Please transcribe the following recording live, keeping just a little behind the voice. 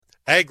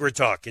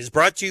AgriTalk is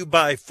brought to you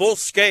by Full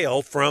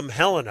Scale from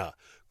Helena.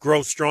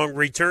 Grow strong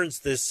returns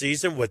this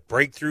season with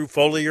breakthrough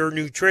foliar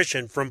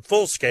nutrition from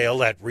Full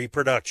Scale at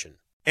Reproduction.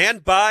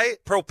 And by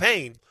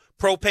Propane.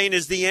 Propane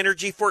is the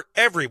energy for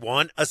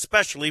everyone,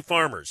 especially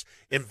farmers.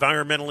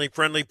 Environmentally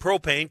friendly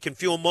propane can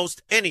fuel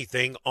most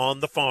anything on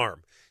the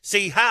farm.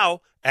 See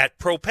how at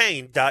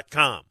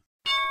propane.com.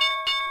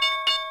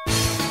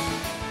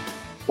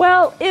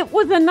 Well, it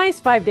was a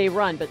nice 5-day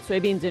run, but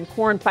soybeans and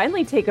corn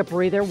finally take a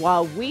breather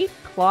while wheat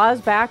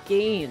claws back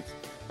gains.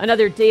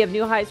 Another day of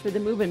new highs for the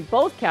move in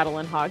both cattle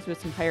and hogs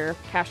with some higher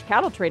cash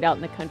cattle trade out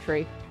in the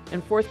country.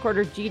 And fourth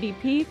quarter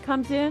GDP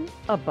comes in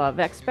above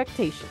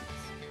expectations.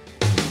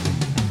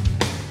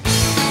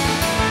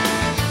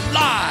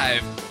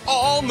 Live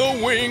on the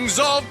wings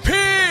of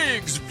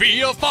pigs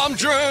via Farm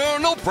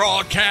Journal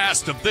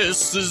broadcast of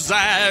This is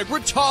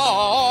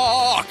AgriTalk.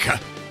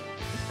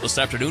 This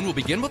afternoon, we'll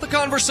begin with a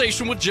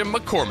conversation with Jim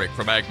McCormick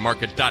from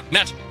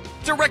agmarket.net.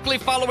 Directly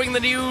following the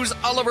news,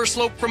 Oliver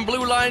Slope from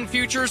Blue Line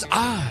Futures.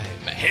 I'm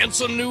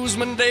handsome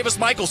newsman Davis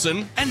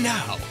Michelson. And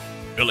now,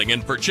 filling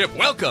in for Chip,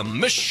 welcome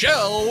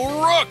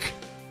Michelle Rook.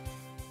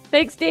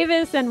 Thanks,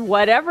 Davis. And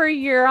whatever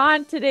you're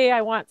on today,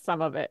 I want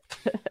some of it.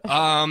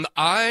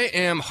 I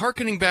am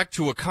hearkening back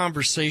to a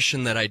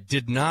conversation that I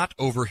did not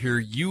overhear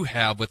you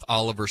have with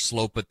Oliver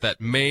Slope, but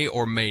that may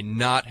or may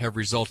not have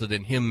resulted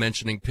in him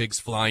mentioning pigs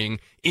flying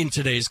in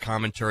today's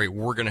commentary.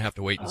 We're going to have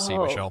to wait and see,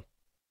 Michelle.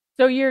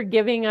 So you're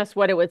giving us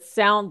what it would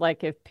sound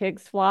like if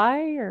pigs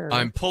fly? Or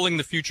I'm pulling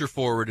the future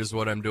forward is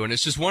what I'm doing.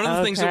 It's just one of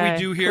the things that we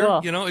do here.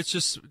 Cool. You know, it's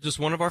just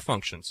one of our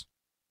functions.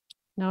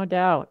 No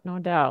doubt. No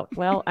doubt.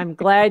 Well, I'm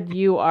glad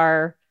you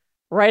are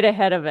right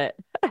ahead of it.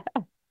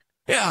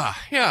 Yeah.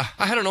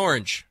 I had an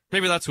orange.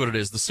 Maybe that's what it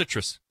is. The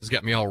citrus has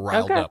got me all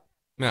riled up.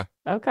 Yeah.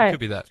 Okay. It could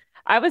be that.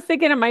 I was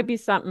thinking it might be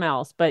something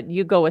else, but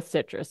you go with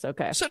citrus.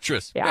 Okay.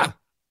 Citrus. Yeah.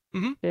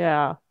 Mm-hmm.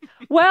 Yeah.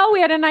 Well,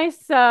 we had a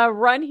nice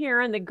run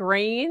here in the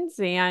grains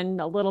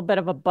and a little bit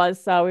of a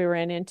buzzsaw we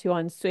ran into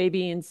on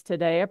soybeans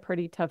today. A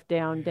pretty tough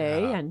down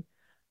day. And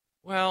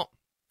well,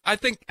 I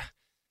think,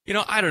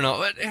 I don't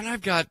know. And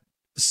I've got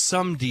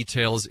some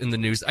details in the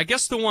news. I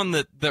guess the one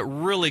that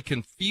really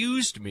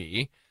confused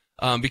me,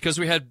 because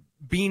we had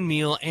bean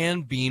meal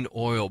and bean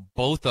oil,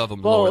 both of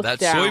them lower. That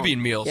down.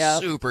 Soybean meal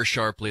super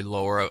sharply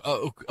lower.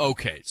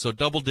 Okay, so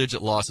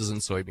double-digit losses in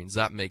soybeans.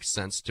 That makes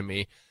sense to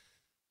me.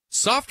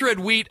 Soft red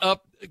wheat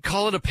up,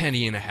 call it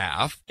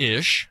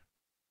 $0.015-ish.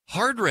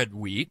 Hard red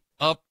wheat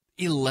up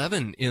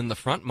 11 in the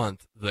front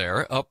month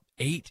there, up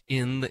 8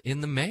 in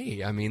the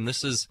May. I mean,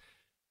 this is,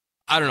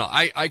 I don't know.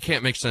 I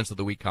can't make sense of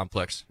the wheat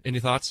complex. Any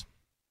thoughts?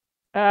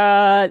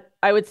 I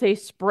would say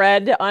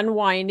spread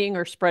unwinding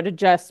or spread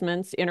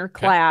adjustments,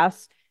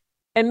 interclass. Okay.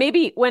 And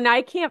maybe when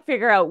I can't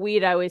figure out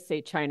wheat, I always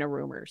say China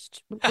rumors.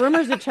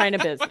 Rumors of China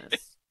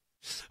business.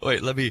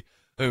 Wait, let me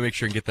make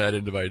sure and get that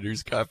into my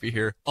news copy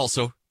here.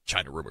 Also,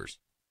 China rumors.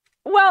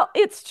 Well,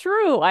 it's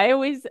true. I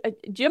always,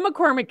 Jim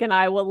McCormick and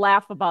I will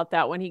laugh about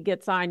that when he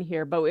gets on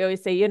here, but we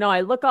always say,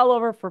 I look all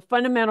over for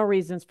fundamental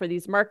reasons for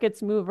these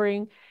markets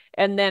moving.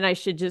 And then I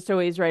should just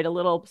always write a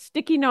little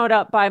sticky note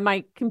up by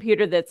my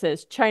computer that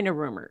says China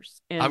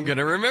rumors. And I'm going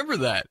to remember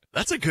that.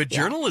 That's a good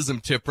journalism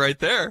tip right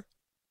there.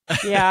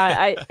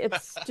 Yeah,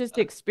 it's just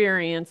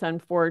experience,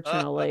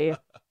 unfortunately.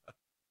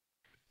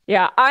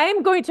 Yeah,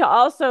 I'm going to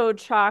also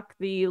chalk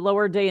the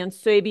lower day in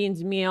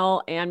soybeans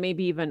meal and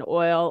maybe even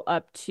oil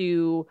up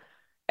to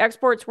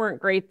exports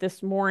weren't great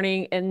this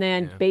morning. And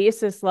then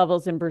basis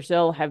levels in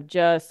Brazil have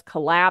just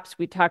collapsed.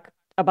 We talked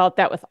about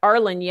that with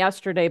Arlen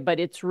yesterday, but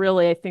it's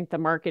really, I think the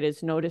market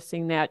is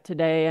noticing that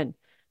today, and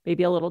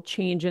maybe a little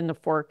change in the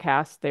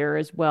forecast there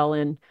as well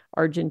in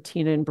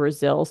Argentina and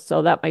Brazil.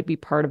 So that might be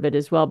part of it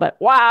as well. But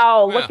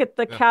wow, look at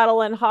the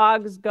cattle and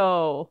hogs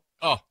go.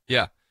 Oh,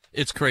 yeah.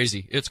 It's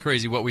crazy. It's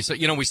crazy what we saw.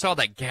 We saw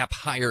that gap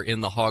higher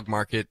in the hog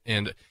market,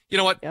 and you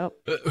know what? Yep.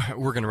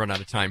 We're going to run out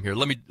of time here.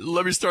 Let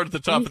me start at the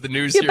top of the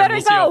news you here. Better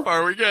We'll go. see how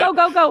far we get.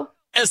 Go.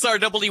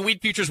 SRW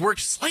wheat futures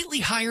worked slightly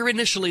higher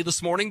initially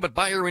this morning, but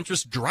buyer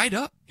interest dried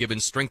up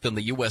given strength in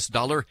the U.S.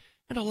 dollar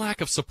and a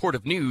lack of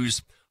supportive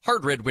news.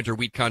 Hard red winter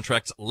wheat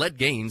contracts led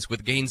gains,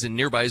 with gains in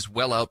nearbys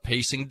well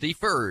outpacing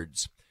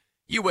deferreds.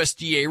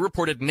 USDA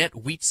reported net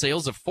wheat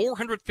sales of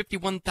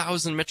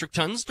 451,000 metric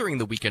tons during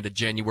the weekend of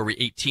January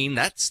 18.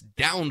 That's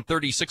down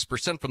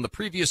 36% from the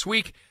previous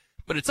week,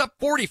 but it's up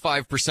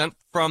 45%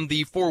 from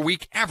the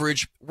 4-week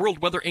average.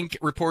 World Weather Inc.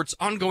 reports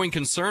ongoing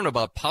concern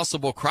about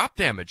possible crop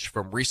damage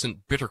from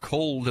recent bitter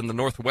cold in the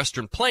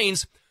northwestern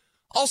plains.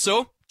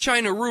 Also,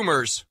 China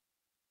rumors.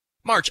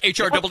 March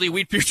HRW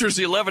wheat futures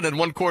 11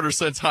 1/4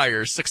 cents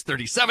higher,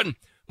 637.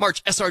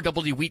 March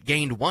SRW wheat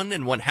gained 1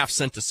 1/2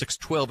 cents to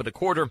 612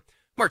 1/4.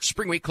 March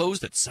spring wheat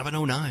closed at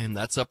 709.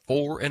 That's up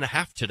 4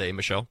 1/2 today,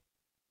 Michelle.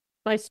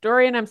 My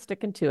story, and I'm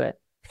sticking to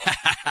it.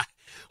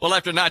 Well,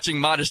 after notching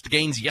modest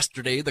gains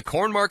yesterday, the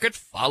corn market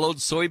followed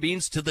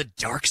soybeans to the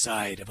dark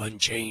side of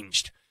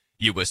unchanged.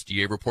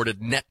 USDA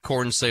reported net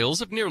corn sales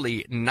of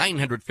nearly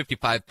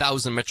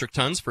 955,000 metric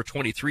tons for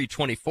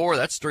 23-24.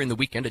 That's during the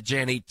weekend of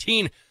Jan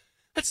 18.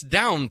 That's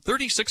down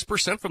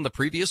 36% from the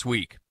previous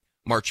week.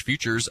 March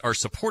futures are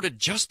supported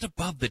just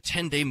above the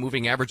 10-day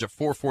moving average of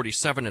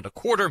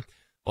 447.25,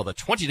 while the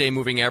 20-day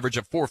moving average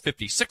of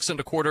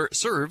 456.25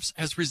 serves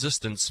as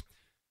resistance.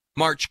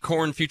 March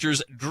corn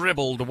futures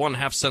dribbled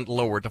 1/2 cent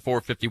lower to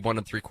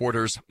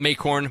 451.75. May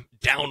corn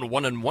down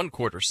 1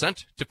 1/4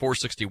 cent to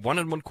 461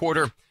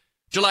 1/4.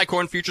 July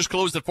corn futures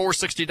closed at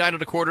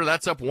 469.25.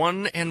 That's up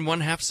 1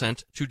 1/2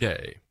 cent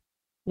today.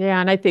 Yeah,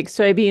 and I think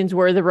soybeans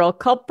were the real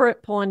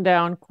culprit pulling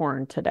down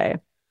corn today.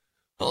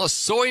 Well, a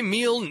soy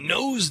meal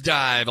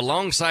nosedive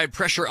alongside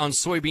pressure on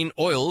soybean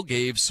oil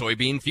gave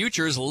soybean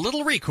futures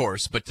little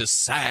recourse but to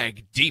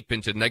sag deep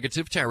into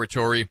negative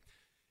territory.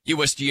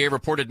 USDA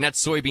reported net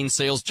soybean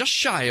sales just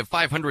shy of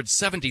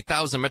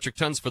 570,000 metric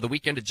tons for the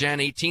weekend of Jan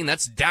 18.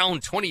 That's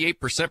down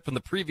 28% from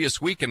the previous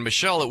week. And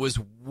Michelle, it was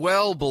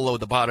well below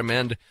the bottom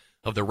end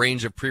of the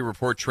range of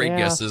pre-report trade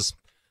guesses.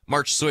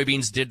 March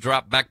soybeans did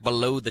drop back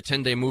below the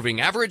 10-day moving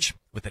average,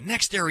 with the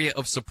next area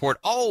of support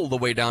all the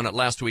way down at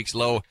last week's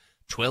low,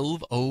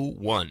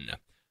 12.01.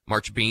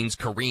 March beans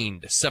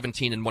careened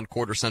 17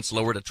 1/4 cents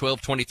lower to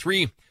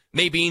 12.23.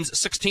 May beans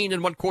 16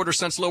 1/4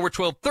 cents lower,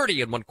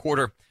 12.30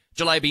 1/4.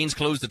 July beans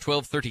closed at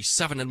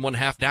 12.37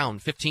 1/2, down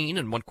 15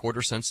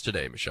 1/4 cents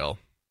today, Michelle.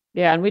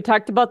 Yeah, and we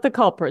talked about the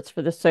culprits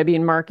for the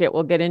soybean market.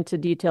 We'll get into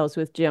details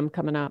with Jim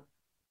coming up.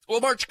 Well,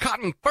 March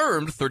cotton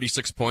firmed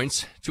 36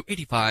 points to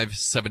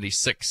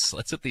 85.76.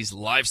 Let's hit these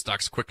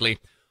livestocks quickly.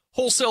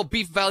 Wholesale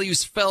beef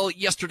values fell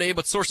yesterday,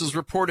 but sources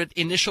reported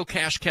initial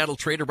cash cattle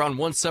trade around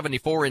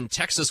 174 in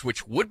Texas,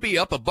 which would be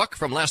up $1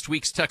 from last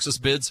week's Texas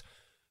bids.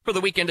 For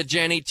the weekend of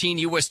Jan 18,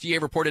 USDA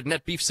reported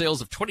net beef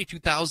sales of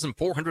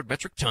 22,400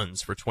 metric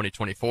tons for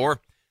 2024.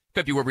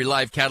 February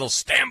live cattle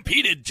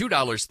stampeded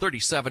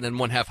 $2.37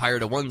 1/2 higher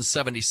to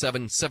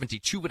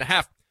 177.72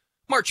 1/2.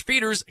 March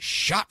feeders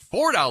shot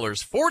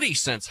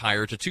 $4.40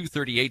 higher to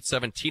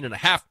 238.17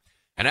 1/2.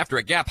 And after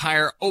a gap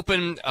higher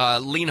open,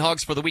 lean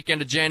hogs for the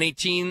weekend of Jan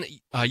 18,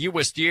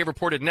 USDA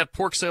reported net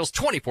pork sales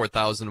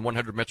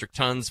 24,100 metric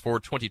tons for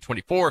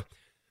 2024.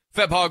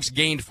 Feb hogs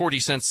gained 40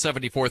 cents,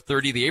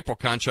 74.30. The April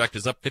contract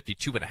is up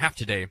 52 1/2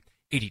 today,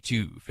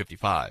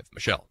 82.55.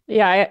 Michelle.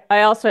 Yeah,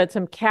 I also had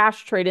some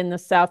cash trade in the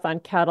South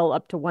on cattle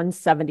up to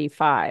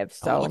 175.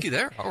 So looky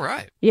there. All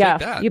right.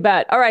 Yeah, you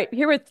bet. All right.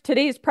 Here with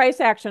today's price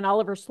action,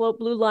 Oliver Slope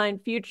Blue Line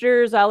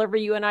Futures. Oliver,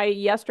 you and I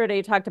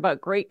yesterday talked about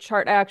great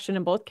chart action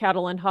in both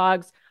cattle and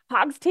hogs.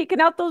 Hogs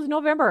taking out those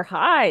November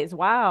highs.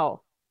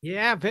 Wow.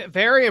 Yeah,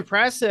 very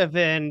impressive.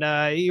 And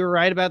you were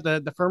right about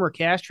the firmer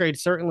cash trade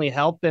certainly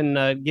helping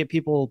get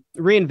people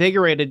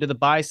reinvigorated to the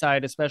buy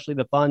side, especially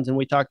the funds. And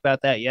we talked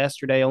about that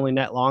yesterday, only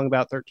net long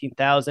about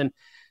 13,000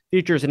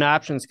 futures and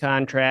options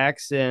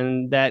contracts,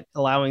 and that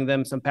allowing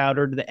them some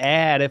powder to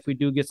add if we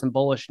do get some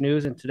bullish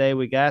news. And today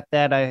we got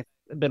that. I've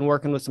been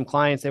working with some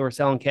clients. They were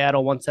selling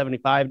cattle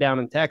 175 down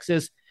in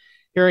Texas.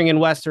 Hearing in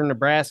Western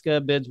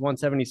Nebraska, bids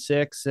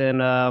 176,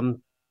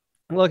 and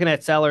looking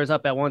at sellers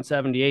up at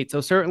 178.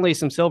 So certainly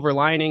some silver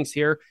linings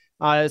here.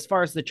 As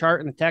far as the chart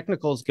and the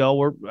technicals go,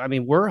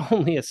 we're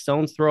only a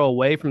stone's throw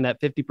away from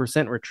that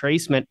 50%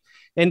 retracement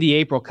in the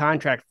April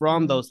contract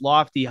from those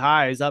lofty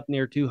highs up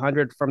near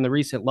 200 from the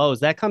recent lows.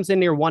 That comes in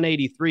near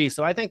 183.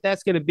 So I think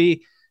that's going to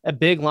be a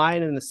big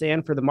line in the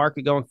sand for the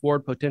market going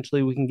forward.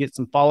 Potentially we can get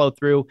some follow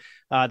through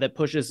that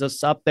pushes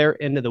us up there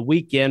into the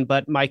weekend.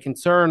 But my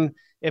concern,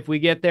 if we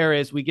get there,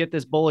 is we get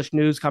this bullish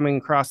news coming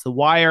across the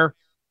wire.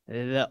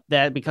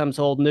 That becomes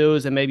old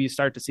news, and maybe you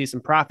start to see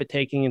some profit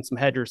taking and some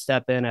hedgers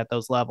step in at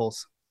those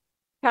levels.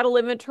 Cattle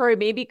inventory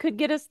maybe could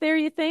get us there,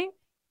 you think?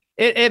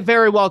 It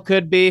very well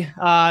could be.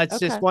 It's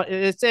Okay. just one.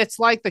 It's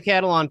like the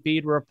cattle on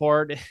feed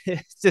report.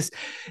 It's just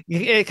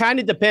it kind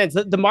of depends.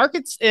 The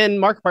markets and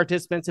market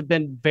participants have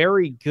been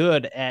very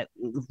good at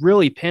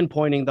really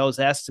pinpointing those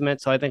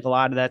estimates. So I think a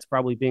lot of that's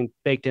probably being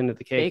baked into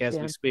the cake as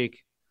we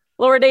speak.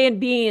 Lower day in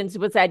beans,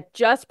 was that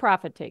just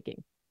profit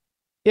taking?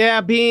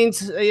 Yeah,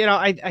 beans,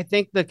 I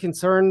think the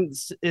concern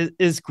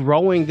is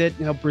growing that,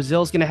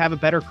 Brazil's going to have a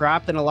better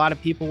crop than a lot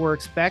of people were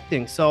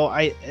expecting. So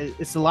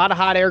it's a lot of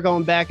hot air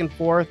going back and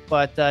forth,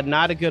 but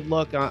not a good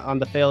look on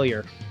the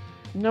failure.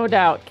 No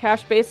doubt.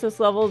 Cash basis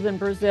levels in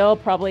Brazil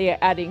probably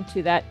adding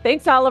to that.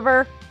 Thanks,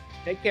 Oliver.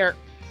 Take care.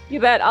 You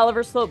bet.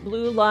 Oliver Slope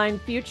Blue Line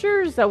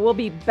Futures. We'll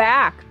be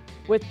back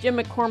with Jim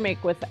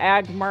McCormick with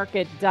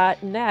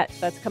agmarket.net.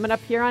 That's coming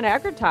up here on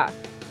AgriTalk.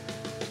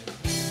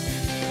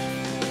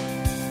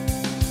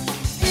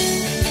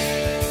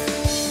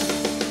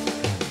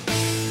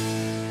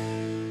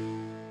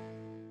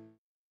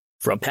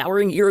 From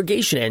powering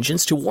irrigation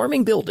engines to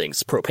warming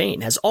buildings,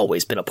 propane has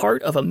always been a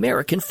part of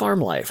American farm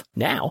life.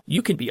 Now,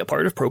 you can be a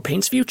part of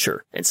propane's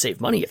future and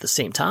save money at the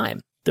same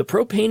time. The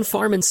Propane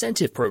Farm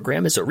Incentive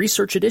Program is a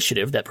research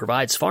initiative that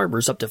provides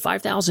farmers up to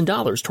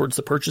 $5,000 towards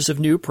the purchase of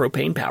new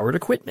propane-powered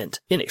equipment.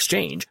 In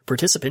exchange,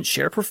 participants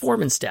share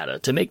performance data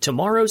to make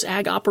tomorrow's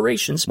ag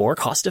operations more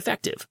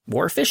cost-effective,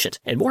 more efficient,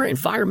 and more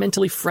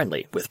environmentally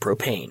friendly with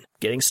propane.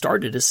 Getting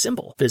started is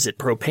simple. Visit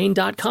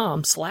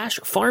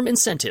propane.com/farm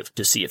incentive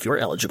to see if you're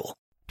eligible.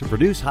 To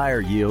produce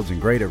higher yields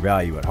and greater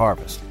value at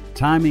harvest,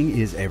 timing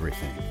is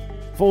everything.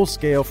 Full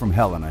Scale from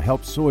Helena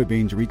helps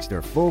soybeans reach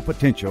their full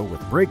potential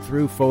with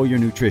breakthrough foliar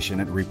nutrition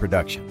at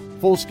reproduction.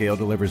 Full Scale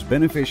delivers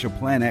beneficial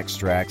plant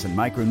extracts and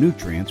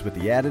micronutrients with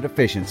the added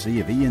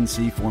efficiency of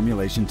ENC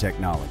formulation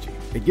technology.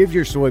 It gives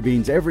your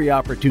soybeans every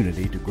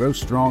opportunity to grow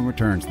strong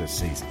returns this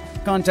season.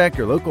 Contact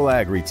your local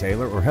ag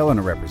retailer or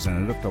Helena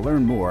representative to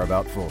learn more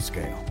about Full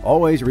Scale.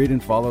 Always read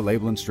and follow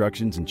label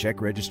instructions and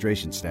check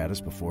registration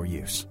status before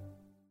use.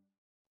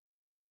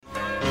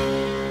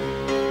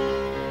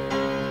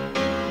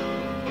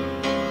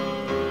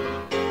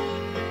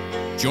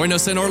 Join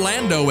us in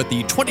Orlando at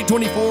the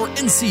 2024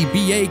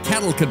 NCBA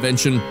Cattle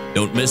Convention.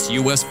 Don't miss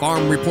U.S.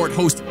 Farm Report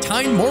host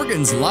Tyne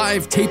Morgan's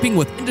live taping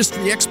with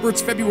industry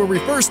experts February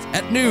 1st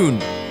at noon.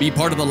 Be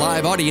part of the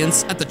live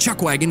audience at the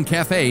Chuckwagon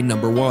Cafe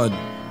number 1.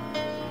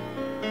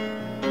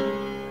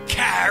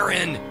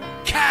 Karen!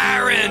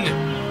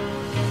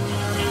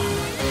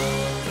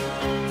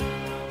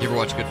 You ever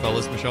watch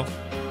Goodfellas, Michelle?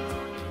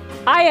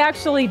 I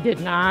actually did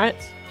not.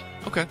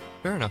 Okay,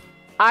 fair enough.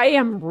 I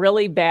am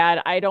really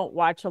bad. I don't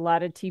watch a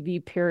lot of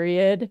TV,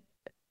 period.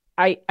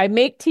 I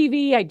make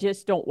TV, I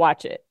just don't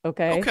watch it,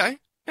 okay? Okay,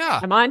 yeah.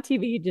 I'm on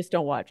TV, just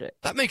don't watch it.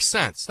 That makes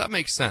sense.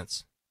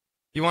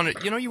 You want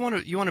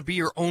to be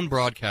your own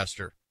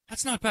broadcaster.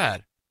 That's not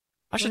bad.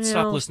 I should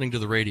stop listening to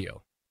the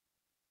radio.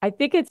 I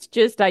think it's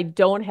just I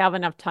don't have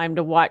enough time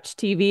to watch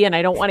TV, and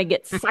I don't want to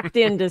get sucked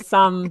into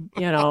some, I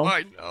know.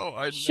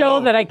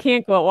 show that I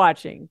can't go out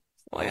watching.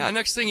 Well, yeah,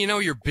 next thing you know,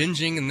 you're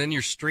binging, and then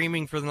you're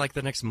streaming for like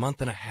the next month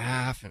and a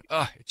half, and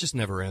it just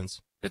never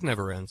ends. It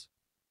never ends.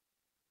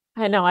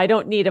 I know. I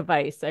don't need a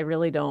vice. I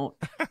really don't.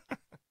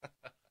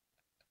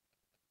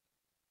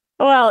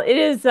 Well, it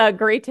is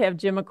great to have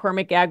Jim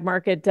McCormick,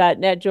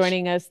 agmarket.net,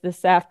 joining us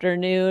this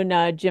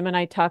afternoon. Jim and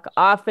I talk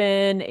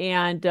often,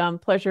 and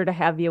pleasure to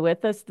have you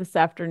with us this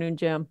afternoon,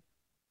 Jim.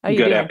 How you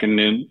doing?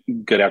 Afternoon.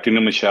 Good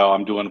afternoon, Michelle.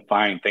 I'm doing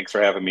fine. Thanks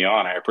for having me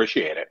on. I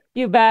appreciate it.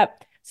 You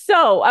bet.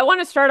 So I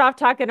want to start off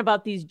talking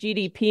about these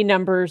GDP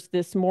numbers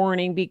this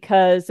morning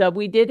because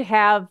we did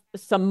have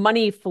some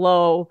money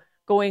flow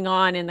going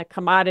on in the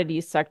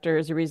commodities sector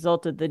as a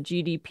result of the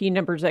GDP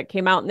numbers that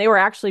came out, and they were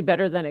actually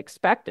better than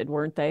expected,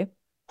 weren't they?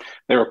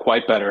 They were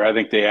quite better. I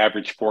think the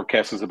average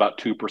forecast is about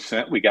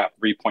 2%. We got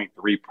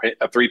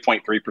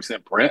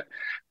 3.3% print.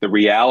 The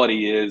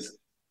reality is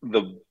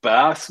the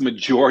vast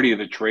majority of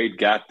the trade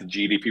got the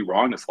GDP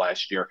wrong this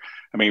last year.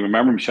 I mean,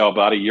 remember, Michelle,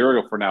 about a year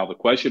ago for now, the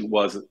question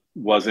wasn't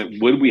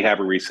would we have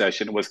a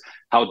recession? It was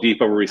how deep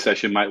of a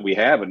recession might we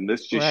have? And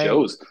this just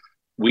shows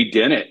we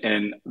didn't.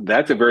 And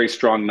that's a very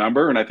strong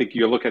number. And I think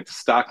you look at the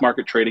stock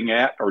market trading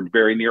at or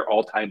very near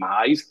all-time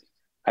highs.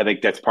 I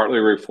think that's partly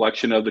a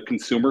reflection of the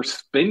consumer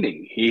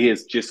spending. He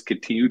has just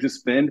continued to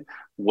spend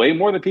way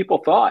more than people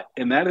thought.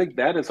 And I think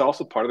that is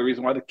also part of the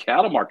reason why the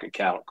cattle market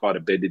caught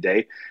a bid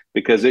today,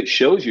 because it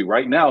shows you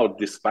right now,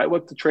 despite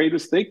what the trade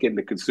was thinking,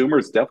 the consumer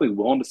is definitely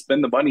willing to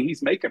spend the money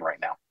he's making right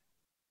now.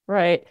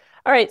 Right.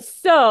 All right.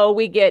 So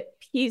we get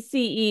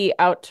PCE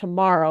out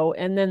tomorrow,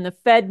 and then the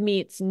Fed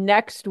meets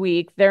next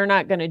week. They're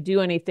not going to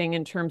do anything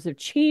in terms of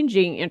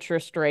changing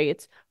interest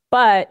rates,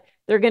 but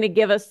they're going to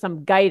give us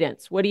some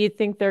guidance. What do you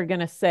think they're going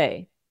to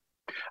say?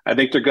 I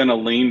think they're going to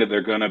lean that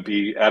they're going to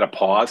be at a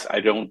pause.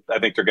 I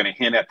think they're going to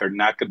hint at they're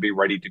not going to be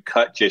ready to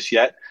cut just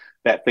yet.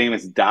 That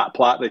famous dot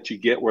plot that you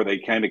get where they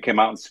kind of come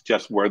out and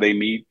suggest where they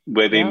may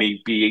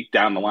be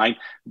down the line.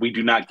 We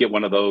do not get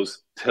one of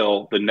those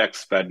till the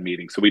next Fed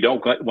meeting. So we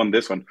don't get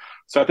this one.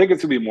 So I think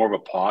it's going to be more of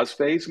a pause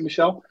phase,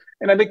 Michelle.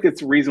 And I think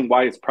that's the reason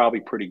why it's probably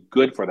pretty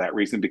good for that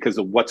reason, because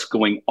of what's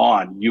going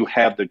on. You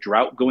have the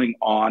drought going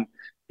on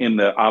in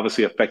the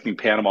obviously affecting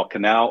Panama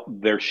Canal.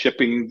 Their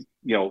shipping,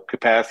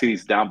 capacity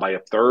is down by a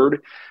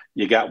third.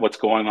 You got what's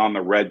going on in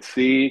the Red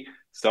Sea.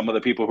 Some of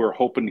the people who are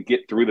hoping to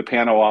get through the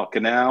Panama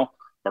Canal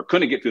or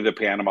couldn't get through the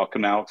Panama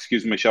Canal,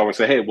 Michelle, will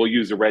say, hey, we'll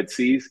use the Red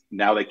Seas.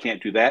 Now they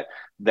can't do that.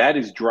 That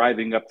is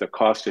driving up the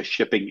cost of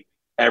shipping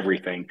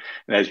everything.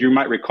 And as you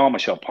might recall,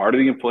 Michelle, part of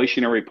the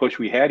inflationary push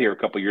we had here a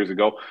couple of years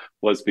ago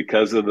was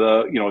because of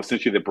the,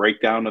 essentially the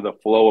breakdown of the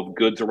flow of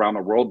goods around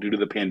the world due to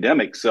the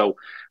pandemic. So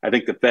I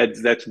think the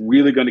Feds, that's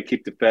really going to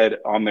keep the Fed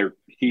on their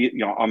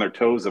on their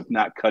toes of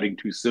not cutting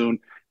too soon,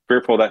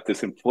 fearful that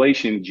this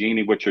inflation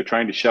genie, which they're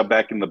trying to shove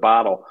back in the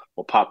bottle,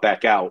 will pop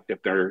back out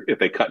if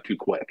they cut too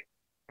quick.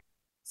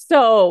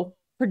 So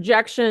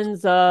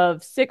projections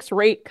of 6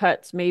 rate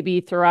cuts maybe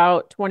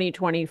throughout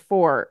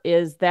 2024.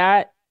 Is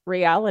that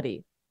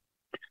reality?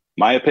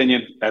 My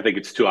opinion, I think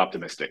it's too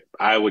optimistic.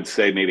 I would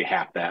say maybe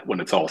half that when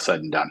it's all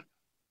said and done,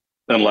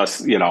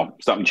 unless,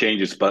 something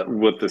changes. But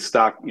with the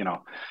stock,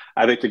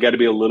 I think they got to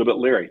be a little bit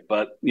leery.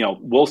 But,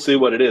 we'll see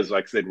what it is.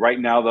 Like I said, right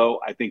now, though,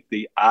 I think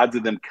the odds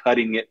of them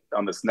cutting it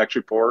on this next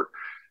report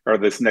or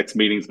this next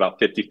meeting is about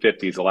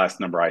 50-50 is the last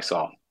number I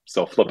saw.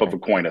 So flip of a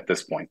coin at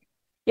this point.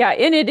 Yeah,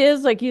 and it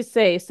is, like you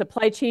say,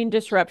 supply chain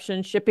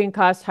disruption, shipping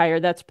costs higher.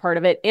 That's part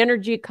of it.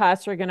 Energy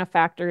costs are going to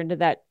factor into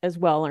that as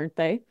well, aren't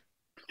they?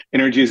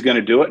 Energy is going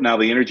to do it. Now,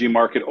 the energy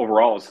market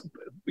overall is,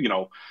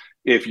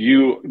 if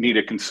you need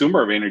a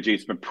consumer of energy,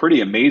 it's been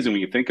pretty amazing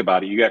when you think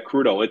about it. You got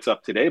crude oil, it's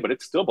up today, but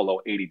it's still below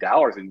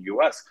 $80 in the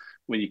U.S.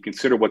 when you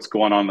consider what's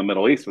going on in the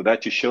Middle East. But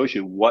that just shows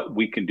you what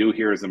we can do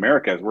here as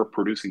America, as we're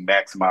producing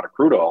max amount of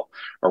crude oil,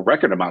 or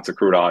record amounts of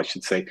crude oil, I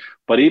should say.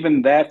 But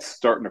even that's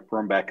starting to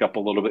firm back up a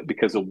little bit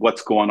because of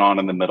what's going on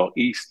in the Middle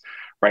East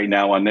right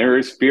now. And there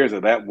is fears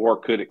that that war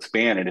could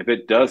expand. And if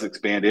it does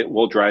expand, it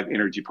will drive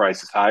energy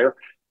prices higher.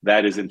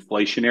 That is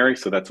inflationary.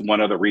 So that's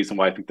one other reason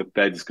why I think the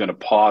Fed is going to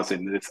pause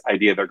in this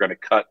idea they're going to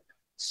cut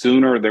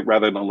sooner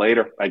rather than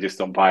later. I just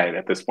don't buy it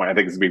at this point. I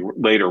think it's going to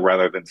be later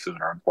rather than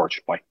sooner,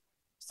 unfortunately.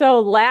 So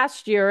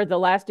last year, the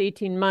last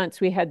 18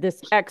 months, we had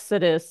this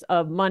exodus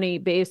of money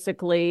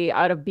basically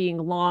out of being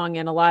long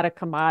in a lot of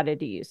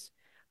commodities.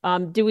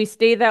 Do we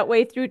stay that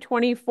way through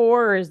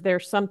 24, or is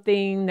there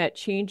something that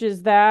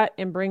changes that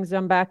and brings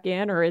them back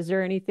in, or is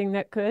there anything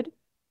that could?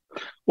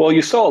 Well,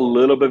 you saw a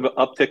little bit of an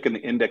uptick in the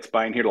index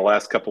buying here the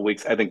last couple of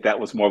weeks. I think that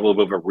was more of a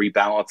little bit of a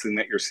rebalancing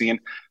that you're seeing.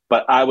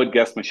 But I would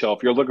guess, Michelle,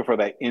 if you're looking for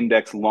that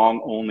index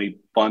long only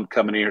fund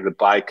coming in here to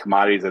buy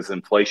commodities as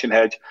inflation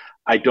hedge,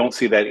 I don't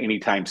see that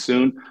anytime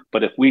soon.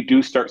 But if we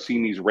do start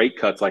seeing these rate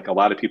cuts, like a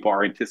lot of people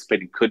are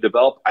anticipating could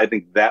develop, I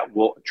think that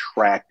will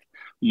attract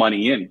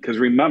money in. Because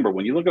remember,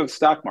 when you look at the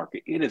stock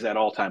market, it is at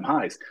all-time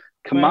highs.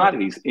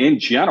 Commodities in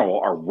general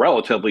are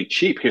relatively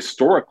cheap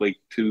historically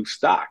to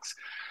stocks.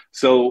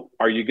 So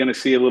are you going to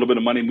see a little bit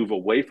of money move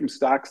away from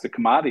stocks to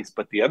commodities?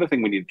 But the other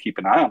thing we need to keep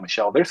an eye on,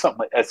 Michelle, there's something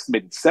like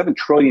estimated $7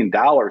 trillion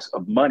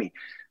of money,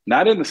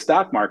 not in the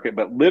stock market,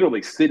 but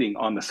literally sitting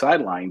on the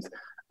sidelines.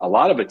 A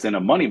lot of it's in a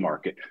money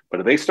market. But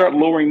if they start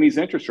lowering these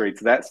interest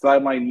rates, that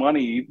sideline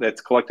money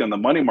that's collected in the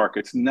money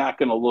market's not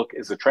going to look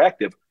as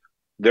attractive.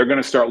 They're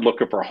going to start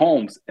looking for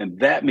homes, and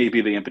that may be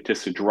the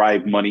impetus to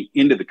drive money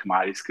into the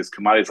commodities, because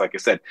commodities, like I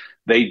said,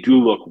 they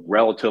do look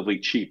relatively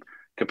cheap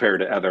compared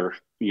to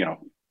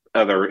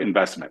other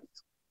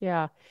investments.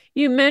 Yeah.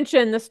 You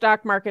mentioned the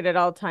stock market at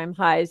all-time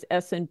highs.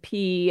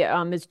 S&P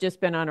has just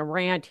been on a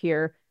rant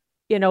here.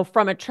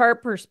 From a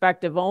chart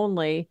perspective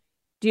only,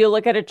 do you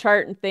look at a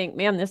chart and think,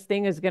 man, this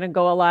thing is going to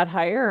go a lot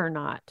higher or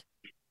not?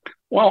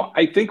 Well,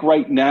 I think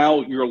right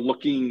now you're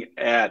looking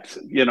at,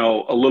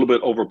 a little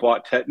bit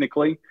overbought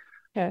technically,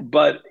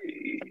 but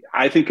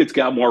I think it's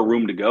got more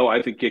room to go.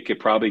 I think it could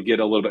probably get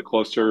a little bit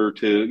closer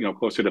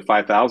to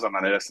 5,000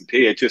 on the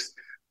S&P. It just,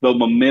 the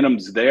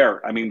momentum's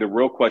there. I mean, the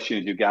real question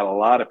is you've got a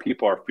lot of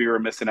people are fear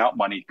of missing out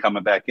money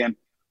coming back in.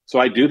 So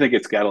I do think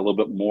it's got a little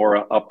bit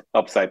more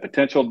upside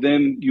potential.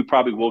 Then you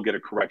probably will get a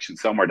correction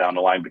somewhere down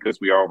the line because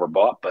we are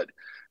overbought. But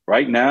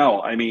right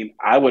now, I mean,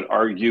 I would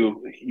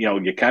argue,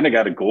 you kind of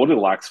got a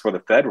Goldilocks for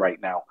the Fed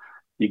right now.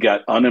 You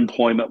got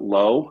unemployment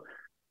low.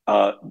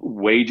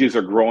 Wages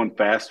are growing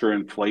faster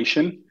than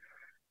inflation.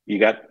 You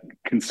got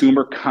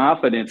consumer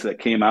confidence that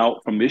came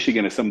out from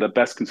Michigan as some of the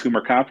best consumer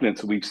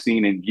confidence we've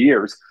seen in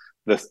years.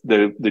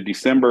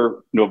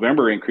 The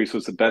November increase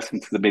was the best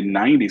since the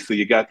mid-90s. So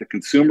you got the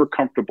consumer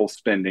comfortable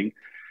spending,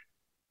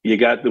 you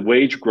got the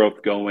wage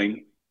growth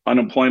going,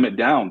 unemployment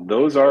down.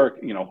 Those are,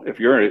 if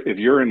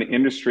you're in the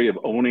industry of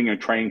owning and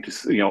trying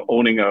to,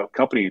 owning a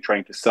company and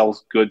trying to sell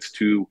goods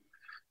to,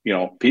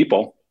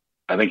 people,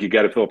 I think you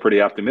got to feel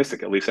pretty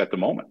optimistic, at least at the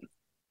moment.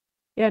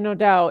 Yeah, no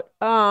doubt.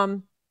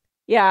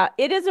 Yeah,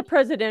 it is a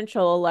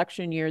presidential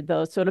election year,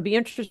 though, so it'll be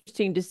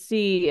interesting to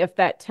see if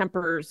that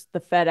tempers the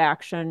Fed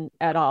action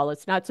at all.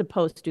 It's not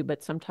supposed to,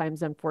 but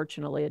sometimes,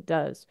 unfortunately, it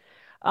does.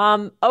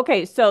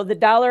 Okay, so the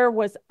dollar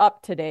was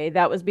up today.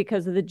 That was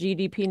because of the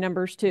GDP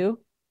numbers, too?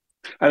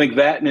 I think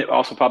that, and it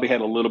also probably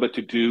had a little bit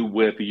to do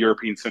with the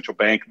European Central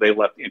Bank. They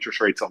left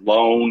interest rates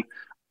alone,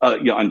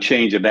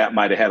 unchanged, and that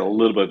might have had a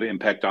little bit of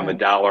impact on the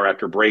dollar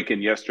after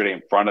breaking yesterday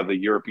in front of the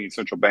European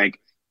Central Bank,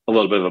 a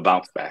little bit of a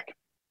bounce back.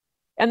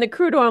 And the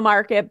crude oil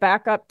market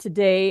back up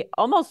today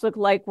almost look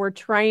like we're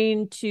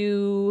trying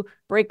to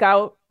break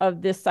out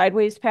of this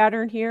sideways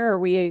pattern here. Are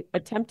we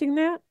attempting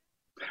that?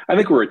 I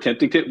think we're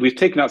attempting to. We've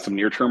taken out some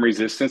near-term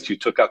resistance. You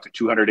took out the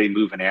 200-day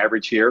moving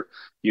average here.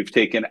 You've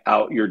taken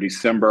out your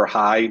December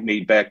high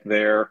made back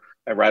there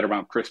at right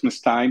around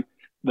Christmas time.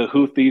 The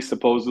Houthis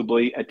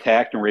supposedly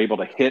attacked and were able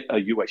to hit a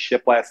U.S.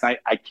 ship last night.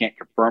 I can't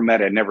confirm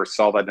that. I never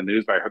saw that in the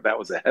news, but I heard that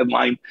was a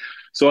headline.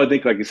 So I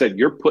think, like I said,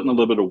 you're putting a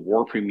little bit of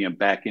war premium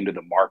back into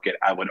the market,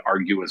 I would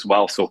argue as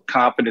well. So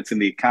confidence in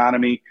the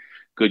economy,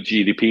 good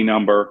GDP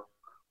number,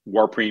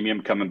 war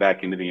premium coming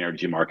back into the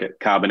energy market.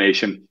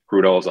 Combination,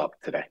 crude oil's up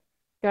today.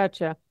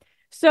 Gotcha.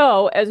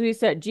 So as we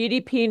said,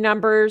 GDP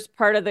numbers,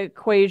 part of the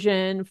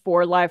equation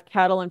for live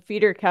cattle and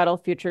feeder cattle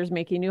futures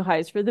making new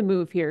highs for the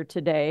move here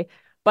today.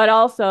 But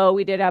also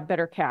we did have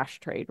better cash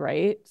trade,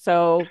 right?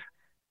 So,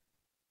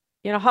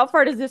 how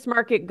far does this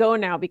market go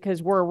now?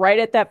 Because we're right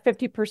at that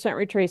 50%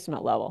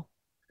 retracement level.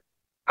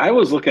 I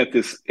was looking at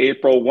this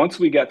April. Once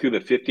we got through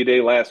the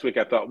 50-day last week,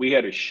 I thought we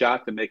had a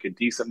shot to make a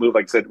decent move.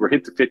 Like I said, we're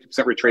hit the 50%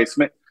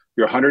 retracement.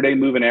 Your 100-day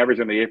moving average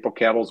on the April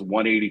cattle is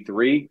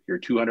 183. Your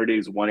 200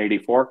 days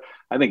 184.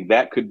 I think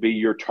that could be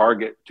your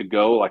target to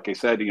go. Like I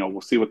said,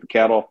 we'll see what the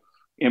cattle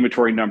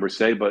inventory numbers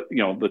say, but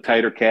the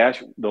tighter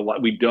cash,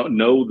 we don't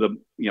know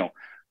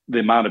the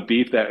amount of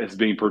beef that is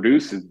being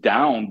produced is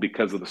down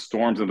because of the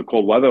storms and the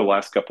cold weather the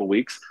last couple of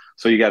weeks.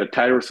 So you got a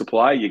tighter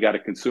supply. You got a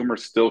consumer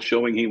still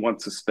showing he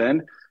wants to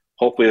spend.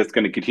 Hopefully that's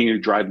going to continue to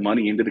drive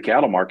money into the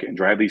cattle market and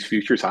drive these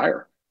futures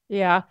higher.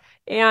 Yeah.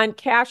 And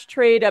cash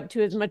trade up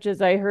to as much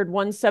as I heard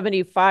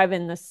 175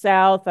 in the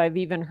South. I've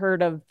even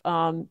heard of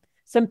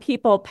some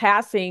people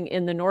passing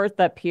in the North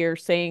up here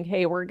saying,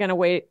 hey, we're going to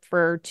wait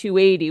for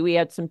 280. We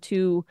had some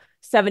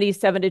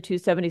 277 to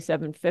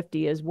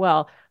 277.50 as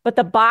well. But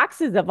the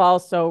boxes have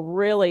also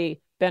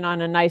really been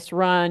on a nice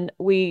run.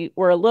 We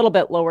were a little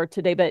bit lower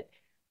today, but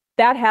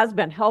that has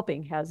been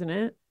helping, hasn't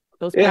it?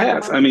 It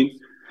has. I mean,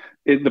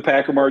 the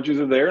Packer margins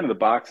are there and the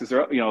boxes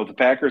are, the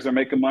Packers are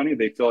making money.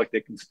 They feel like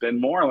they can spend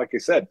more. Like I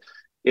said,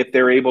 if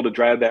they're able to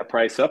drive that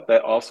price up,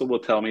 that also will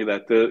tell me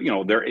that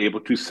they're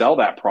able to sell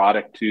that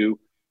product to,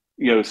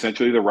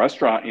 essentially the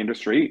restaurant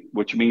industry,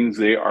 which means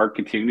they are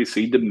continuing to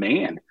see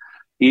demand,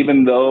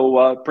 even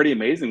though pretty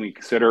amazing when you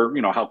consider,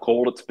 how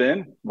cold it's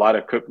been. A lot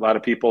of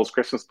people's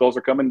Christmas bills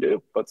are coming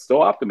due, but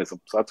still optimism.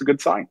 So that's a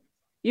good sign.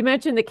 You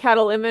mentioned the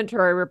cattle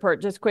inventory report.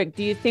 Just quick,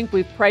 do you think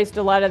we've priced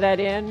a lot of that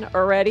in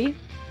already?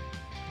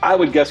 I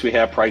would guess we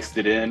have priced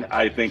it in.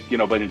 I think,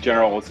 but in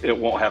general, it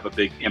won't have a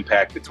big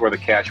impact. It's where the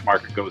cash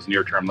market goes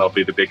near term. That'll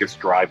be the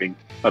biggest driving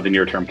of the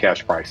near term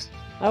cash price.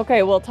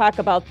 Okay, we'll talk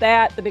about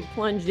that, the big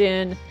plunge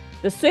in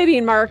the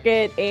soybean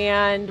market,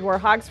 and we're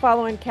hogs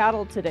following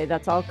cattle today.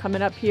 That's all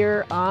coming up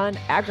here on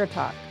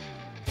AgriTalk.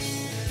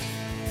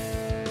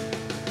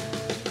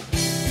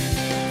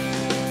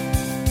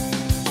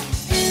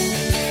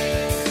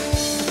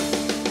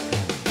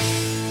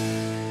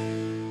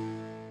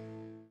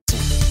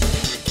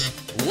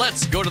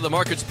 Let's go to the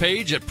markets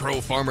page at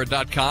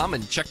profarmer.com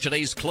and check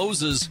today's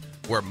closes,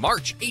 where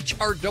March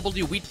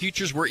HRW wheat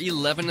futures were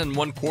 11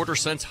 1/4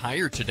 cents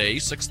higher today,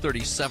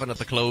 6.37 at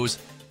the close.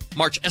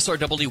 March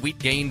SRW wheat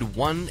gained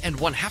 1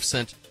 1/2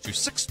 cent to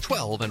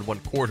 6.12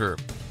 1/4.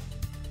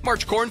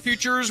 March corn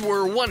futures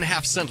were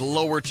 1/2 cent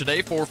lower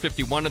today,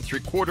 4.51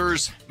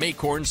 3/4. May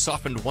corn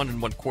softened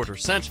 1 1/4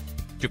 cent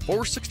to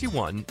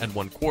 4.61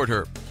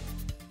 1/4.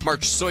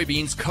 March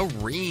soybeans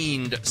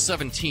careened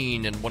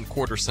 17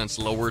 1/4 cents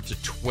lower to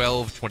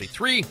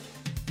 12.23.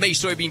 May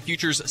soybean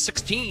futures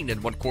 16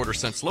 1/4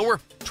 cents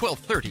lower,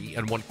 12.30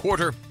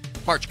 1/4.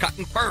 March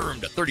cotton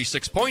firmed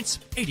 36 points,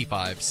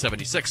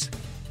 85.76.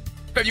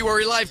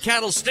 February live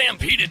cattle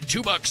stampeded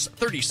 $2,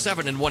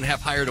 37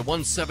 1/2 higher to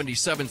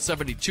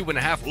 177.72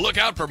 1/2. Look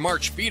out for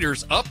March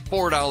feeders up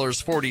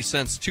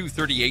 $4.40,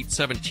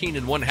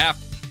 238.17 1/2.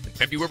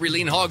 February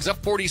lean hogs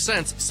up 40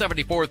 cents,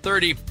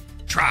 74.30.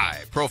 Try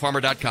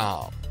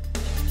profarmer.com.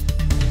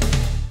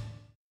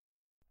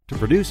 To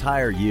produce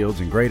higher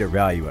yields and greater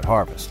value at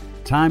harvest,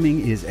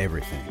 timing is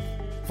everything.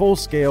 Full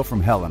Scale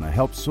from Helena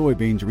helps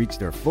soybeans reach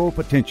their full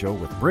potential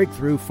with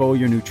breakthrough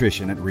foliar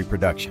nutrition at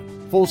reproduction.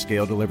 Full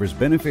Scale delivers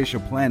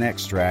beneficial plant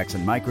extracts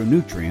and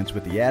micronutrients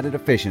with the added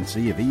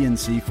efficiency of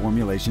ENC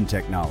formulation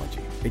technology.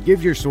 It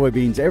gives your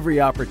soybeans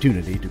every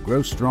opportunity to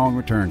grow strong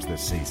returns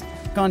this season.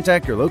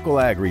 Contact your local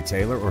ag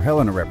retailer or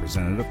Helena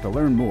representative to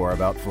learn more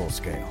about Full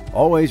Scale.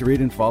 Always read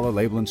and follow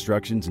label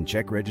instructions and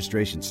check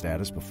registration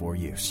status before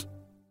use.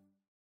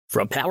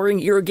 From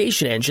powering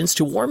irrigation engines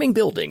to warming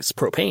buildings,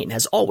 propane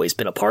has always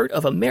been a part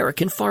of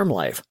American farm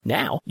life.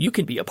 Now, you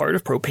can be a part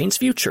of propane's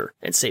future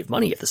and save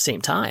money at the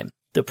same time.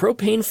 The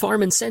Propane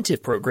Farm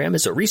Incentive Program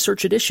is a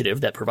research initiative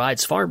that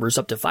provides farmers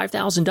up to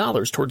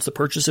 $5,000 towards the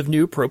purchase of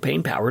new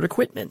propane-powered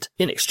equipment.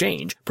 In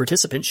exchange,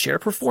 participants share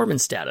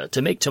performance data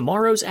to make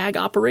tomorrow's ag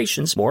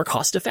operations more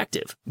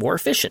cost-effective, more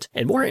efficient,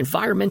 and more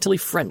environmentally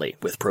friendly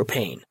with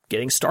propane.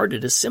 Getting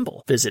started is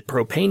simple. Visit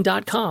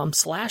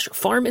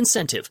propane.com/farm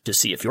incentive to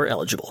see if you're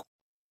eligible.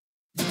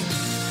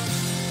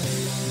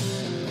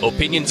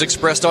 Opinions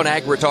expressed on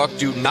AgriTalk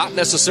do not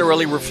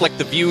necessarily reflect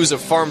the views of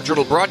Farm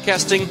Journal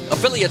Broadcasting,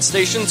 affiliate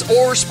stations,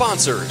 or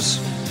sponsors.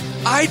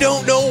 I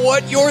don't know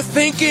what you're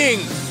thinking.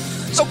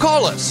 So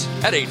call us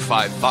at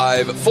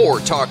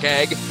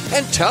 855-4-TALK-AG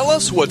and tell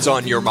us what's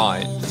on your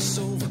mind.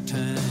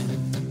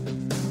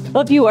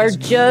 Well, if you are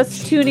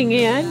just tuning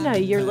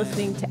in, you're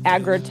listening to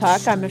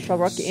AgriTalk. I'm Michelle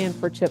Rook in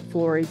for Chip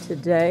Flory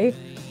today.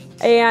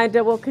 And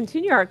we'll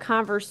continue our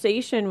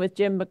conversation with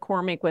Jim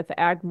McCormick with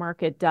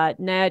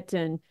agmarket.net.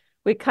 And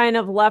we kind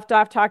of left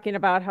off talking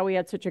about how we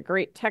had such a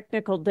great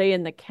technical day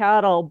in the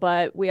cattle,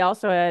 but we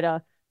also had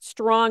a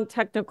strong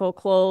technical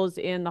close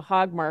in the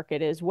hog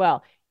market as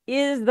well.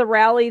 Is the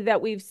rally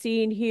that we've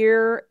seen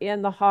here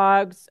in the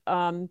hogs,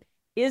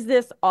 is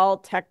this all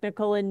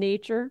technical in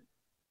nature?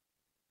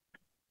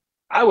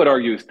 I would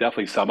argue it's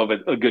definitely some of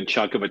it, a good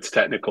chunk of it's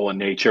technical in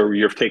nature.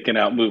 You're taking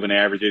out moving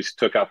averages,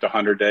 took out the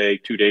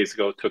 100-day 2 days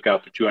ago, took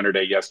out the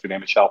 200-day yesterday,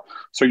 Michelle.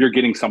 So you're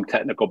getting some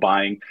technical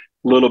buying,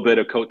 a little bit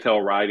of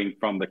coattail riding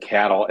from the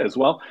cattle as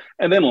well.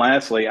 And then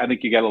lastly, I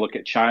think you got to look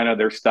at China.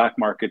 Their stock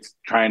market's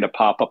trying to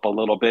pop up a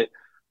little bit.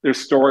 Their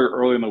story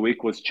early in the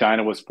week was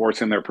China was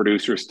forcing their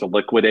producers to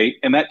liquidate,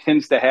 and that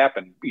tends to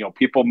happen.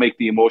 People make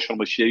the emotional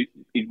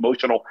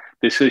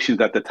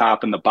decisions at the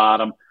top and the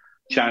bottom.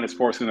 China's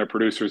forcing their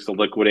producers to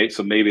liquidate,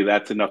 so maybe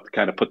that's enough to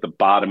kind of put the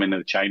bottom into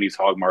the Chinese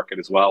hog market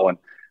as well, and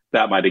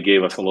that might have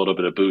gave us a little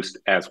bit of boost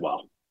as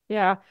well.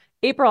 Yeah,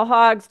 April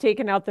hogs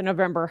taking out the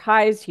November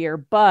highs here,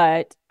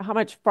 but how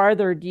much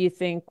farther do you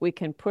think we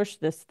can push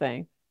this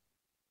thing?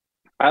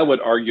 I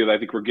would argue that I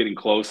think we're getting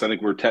close. I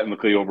think we're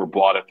technically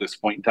overbought at this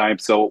point in time.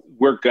 So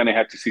we're going to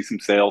have to see some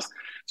sales,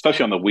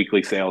 especially on the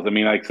weekly sales. I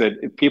mean, like I said,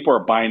 if people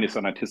are buying this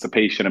on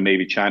anticipation and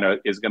maybe China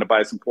is going to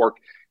buy some pork,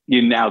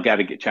 you now got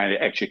to get China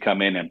to actually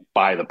come in and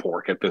buy the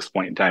pork at this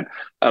point in time.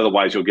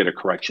 Otherwise, you'll get a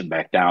correction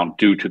back down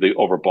due to the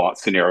overbought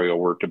scenario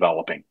we're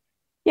developing.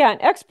 Yeah,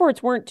 and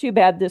exports weren't too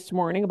bad this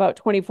morning, about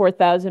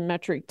 24,000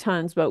 metric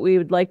tons, but we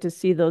would like to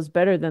see those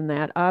better than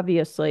that,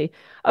 obviously.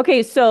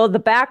 Okay, so the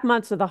back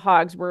months of the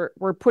hogs,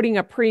 we're putting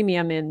a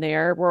premium in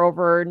there. We're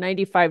over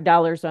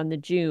 $95 on the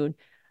June.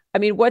 I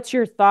mean, what's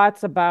your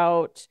thoughts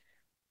about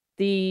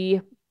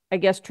the, I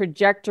guess,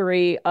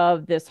 trajectory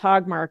of this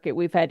hog market?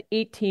 We've had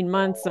 18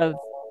 months of,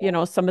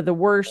 some of the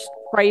worst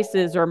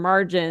prices or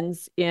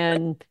margins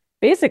in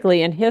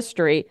basically in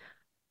history.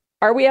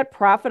 Are we at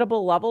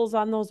profitable levels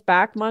on those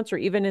back months or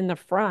even in the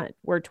front?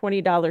 We're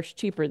 $20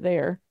 cheaper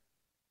there.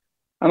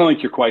 I don't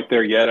think you're quite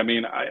there yet. I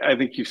mean, I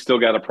think you've still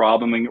got a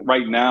problem. I mean,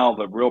 right now,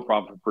 the real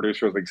problem for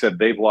producers, like I said,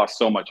 they've lost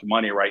so much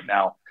money right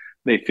now.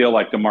 They feel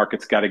like the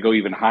market's got to go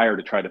even higher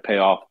to try to pay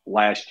off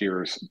last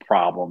year's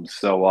problems.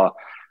 So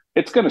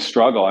it's going to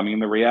struggle. I mean,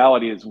 the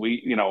reality is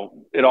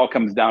it all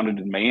comes down to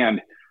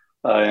demand.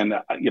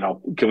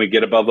 Can we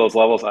get above those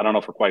levels? I don't know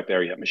if we're quite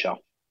there yet, Michelle.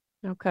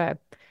 Okay.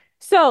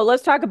 So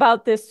let's talk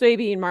about this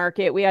soybean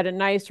market. We had a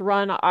nice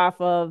run off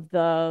of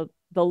the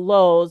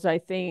lows. I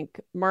think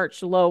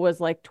March low was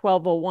like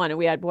 12.01, and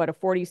we had a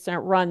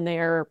 40-cent run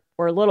there,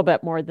 or a little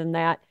bit more than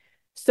that.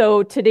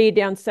 So today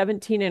down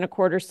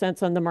 17.25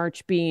 cents on the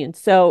March bean.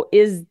 So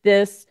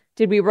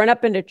did we run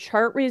up into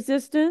chart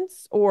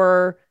resistance,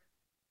 or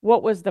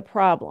what was the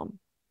problem?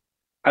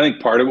 I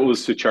think part of it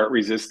was to chart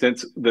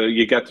resistance.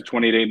 You got the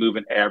 20-day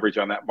moving average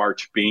on that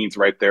March beans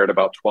right there at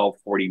about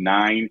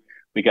 12.49.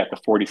 We got the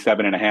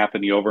 47.5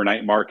 in the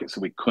overnight market,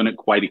 so we couldn't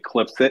quite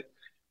eclipse it.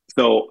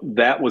 So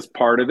that was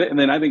part of it. And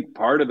then I think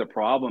part of the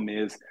problem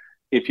is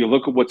if you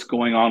look at what's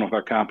going on with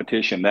our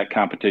competition, that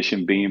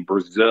competition being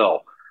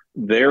Brazil,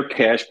 their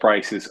cash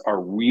prices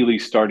are really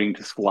starting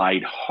to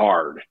slide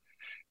hard.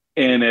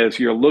 And as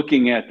you're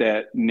looking at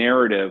that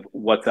narrative,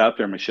 what's out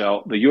there,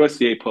 Michelle, the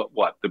USDA put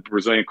the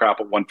Brazilian crop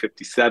at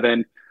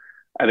 157.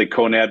 I think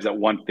CONAB's at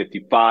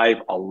 155.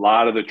 A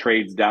lot of the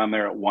trades down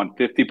there at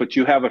 150, but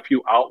you have a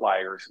few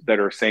outliers that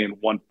are saying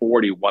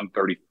 140,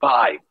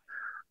 135.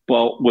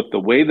 Well, with the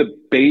way the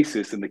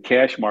basis and the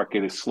cash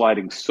market is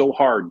sliding so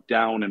hard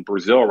down in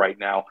Brazil right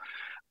now,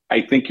 I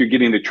think you're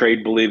getting the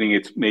trade believing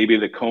it's maybe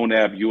the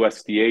CONAB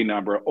USDA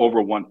number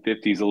over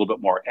 150 is a little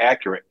bit more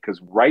accurate. Because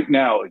right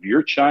now, if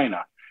you're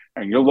China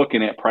and you're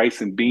looking at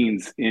price and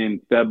beans in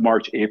Feb,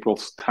 March,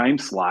 April's time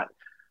slot,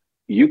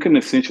 you can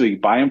essentially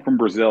buy them from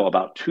Brazil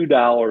about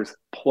 $2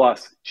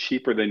 plus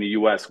cheaper than the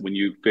U.S. when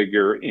you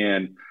figure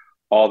in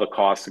all the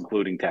costs,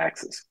 including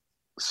taxes.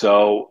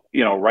 So,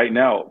 right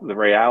now, the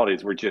reality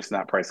is we're just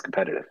not price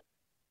competitive.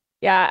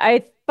 Yeah,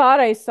 I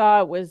thought I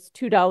saw it was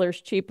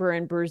 $2 cheaper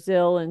in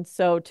Brazil. And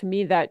so to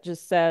me, that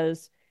just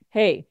says,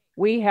 hey,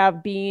 we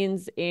have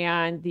beans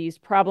and these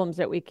problems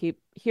that we keep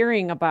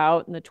hearing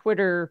about and the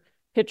Twitter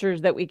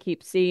pictures that we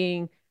keep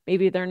seeing.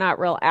 Maybe they're not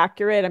real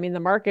accurate. I mean, the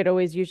market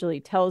always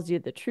usually tells you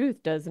the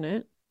truth, doesn't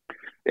it?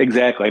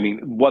 Exactly. I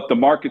mean, what the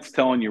market's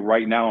telling you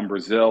right now in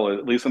Brazil,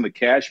 at least on the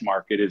cash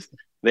market, is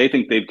they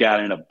think they've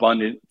got an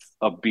abundance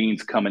of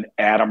beans coming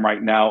at them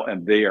right now,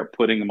 and they are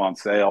putting them on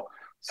sale.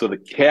 So the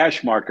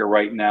cash market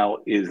right now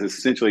is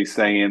essentially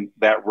saying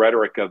that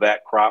rhetoric of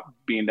that crop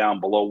being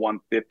down below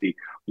 150,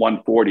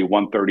 140,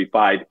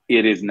 135,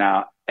 it is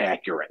not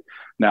accurate.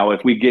 Now,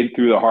 if we get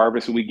through the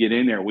harvest and we get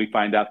in there and we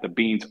find out the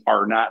beans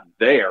are not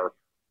there,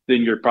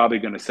 then you're probably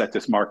going to set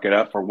this market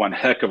up for one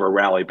heck of a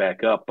rally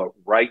back up. But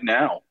right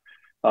now,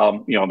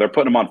 they're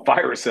putting them on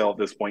fire sale at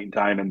this point in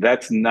time, and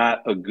that's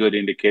not a good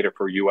indicator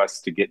for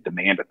U.S. to get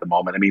demand at the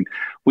moment. I mean,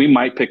 we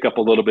might pick up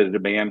a little bit of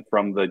demand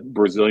from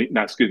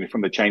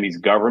from the Chinese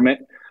government,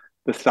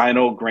 the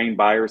Sino grain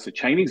buyers. The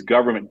Chinese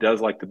government does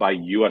like to buy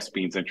U.S.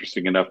 beans,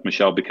 interesting enough,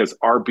 Michelle, because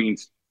our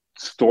beans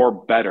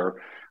store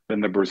better than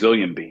the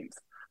Brazilian beans.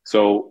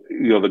 So,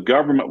 the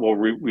government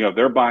will,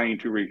 they're buying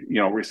to,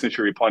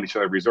 essentially replenish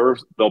their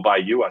reserves. They'll buy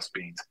U.S.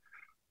 beans.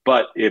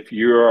 But if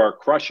you're a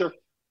crusher,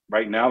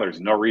 right now,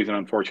 there's no reason,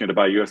 unfortunately, to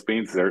buy U.S.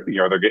 beans. They're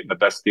getting the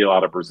best deal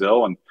out of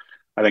Brazil. And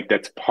I think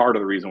that's part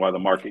of the reason why the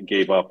market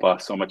gave up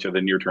so much of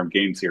the near-term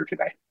gains here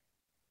today.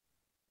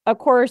 Of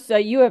course,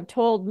 you have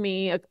told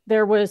me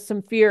there was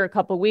some fear a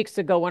couple of weeks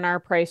ago when our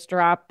price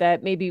dropped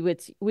that maybe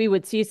we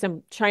would see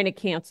some China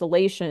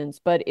cancellations.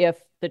 But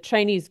if the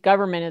Chinese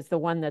government is the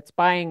one that's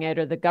buying it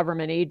or the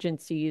government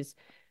agencies,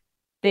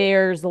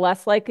 there's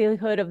less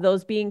likelihood of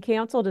those being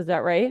canceled. Is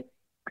that right?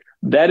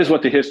 That is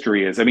what the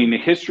history is. I mean, the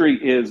history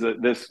is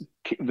that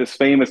this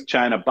famous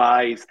China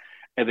buys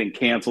and then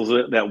cancels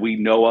it that we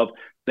know of.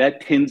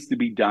 That tends to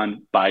be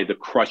done by the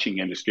crushing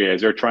industry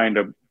as they're trying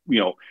to,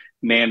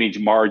 manage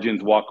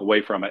margins, walk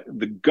away from it.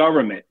 The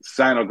government,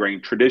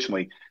 Sinograin,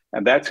 traditionally,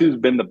 and that's who's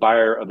been the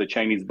buyer of the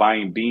Chinese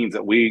buying beans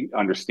that we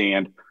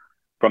understand,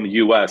 from the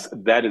U.S.,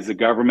 that is the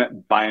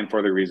government buying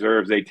for the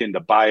reserves. They tend to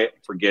buy it,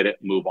 forget it,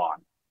 move on.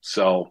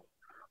 So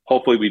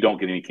hopefully we don't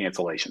get any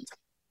cancellations.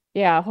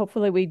 Yeah,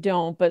 hopefully we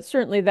don't. But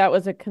certainly that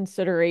was a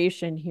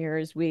consideration here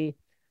as we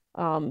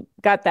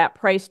got that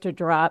price to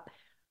drop.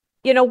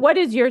 What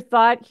is your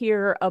thought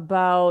here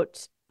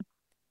about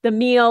the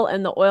meal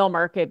and the oil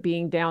market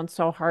being down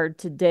so hard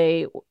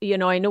today?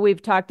 I know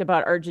we've talked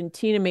about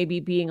Argentina maybe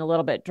being a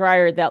little bit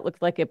drier. That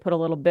looked like it put a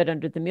little bit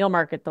under the meal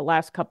market the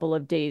last couple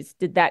of days.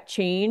 Did that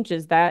change?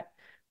 Is that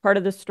part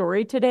of the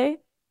story today?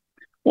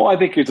 Well, I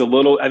think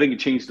it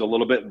changed a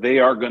little bit. They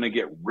are going to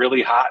get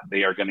really hot.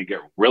 They are going to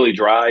get really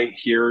dry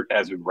here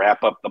as we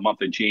wrap up the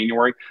month of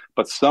January.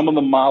 But some of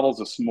the models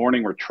this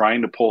morning were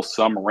trying to pull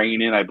some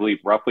rain in, I believe,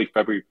 roughly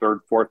February 3rd,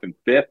 4th, and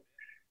 5th.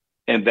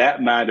 And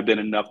that might have been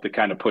enough to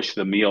kind of push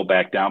the meal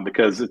back down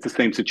because it's the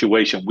same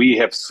situation. We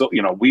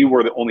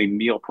were the only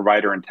meal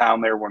provider in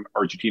town there when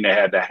Argentina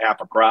had that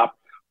half a crop,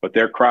 but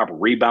their crop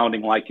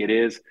rebounding like it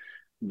is,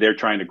 they're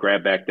trying to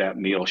grab back that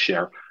meal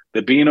share.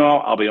 The bean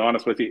oil, I'll be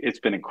honest with you, it's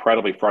been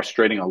incredibly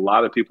frustrating. A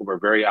lot of people were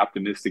very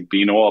optimistic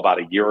bean oil about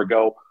a year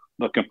ago,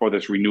 looking for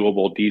this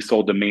renewable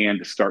diesel demand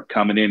to start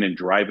coming in and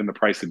driving the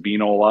price of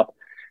bean oil up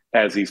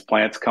as these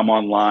plants come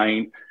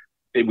online.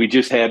 We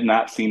just had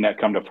not seen that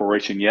come to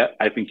fruition yet.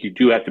 I think you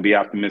do have to be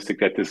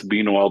optimistic that this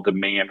bean oil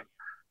demand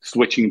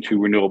switching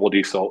to renewable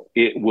diesel,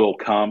 it will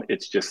come.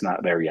 It's just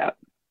not there yet.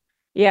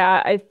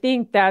 Yeah, I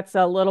think that's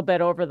a little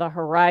bit over the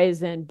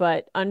horizon,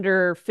 but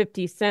under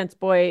 50 cents,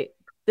 boy,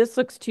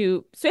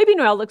 soybean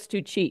oil looks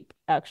too cheap,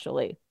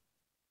 actually.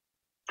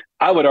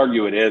 I would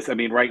argue it is. I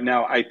mean, right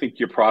now, I think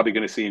you're probably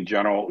going to see in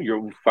general,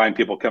 you'll find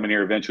people coming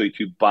here eventually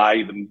to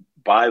buy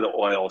the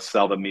oil,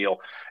 sell the meal,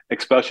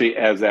 especially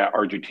as that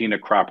Argentina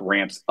crop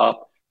ramps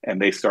up and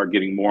they start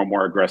getting more and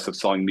more aggressive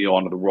selling meal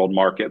onto the world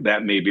market.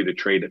 That may be the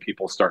trade that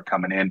people start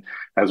coming in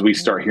as we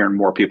start hearing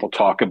more people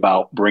talk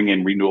about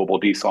bringing renewable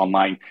diesel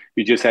online.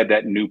 You just had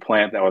that new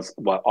plant that was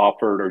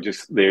offered or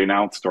just they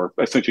announced or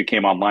essentially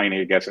came online,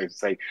 I guess I should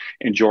say,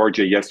 in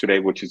Georgia yesterday,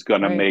 which is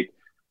going to make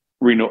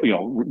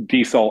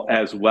diesel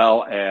as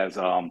well as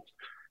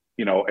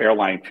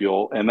airline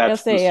fuel, and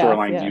that's SAF, the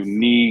storyline you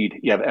need.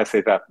 Yeah, the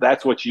SAF.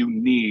 That's what you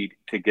need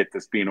to get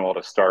this bean oil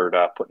to start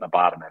putting the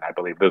bottom in. I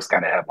believe those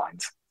kind of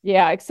headlines.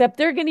 Yeah, except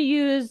they're going to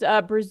use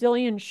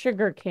Brazilian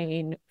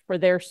sugarcane for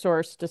their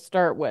source to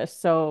start with,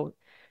 so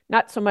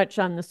not so much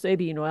on the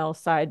soybean oil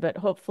side, but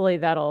hopefully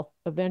that'll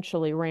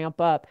eventually ramp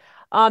up.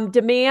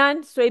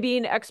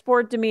 Soybean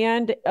export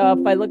demand.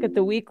 If I look at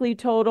the weekly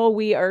total,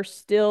 we are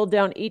still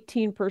down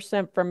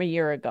 18% from a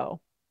year ago.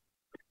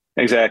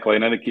 Exactly.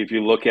 And I think if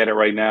you look at it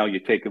right now, you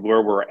take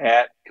where we're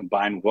at,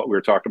 combine what we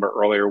were talking about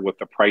earlier with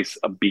the price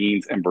of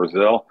beans in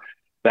Brazil,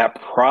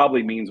 that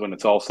probably means when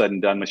it's all said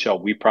and done,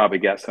 Michelle, we probably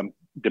got some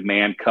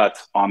demand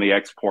cuts on the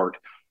export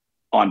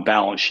on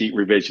balance sheet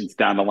revisions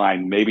down the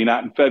line. Maybe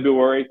not in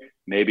February,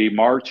 maybe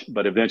March,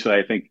 but eventually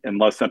I think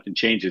unless something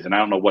changes, and I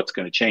don't know what's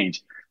going to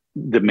change,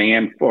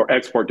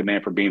 export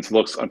demand for beans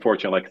looks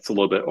unfortunately like it's a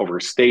little bit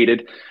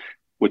overstated,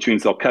 which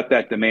means they'll cut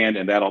that demand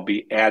and that'll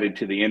be added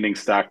to the ending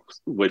stock,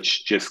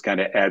 which just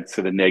kind of adds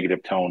to the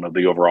negative tone of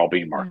the overall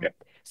bean market.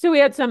 So we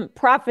had some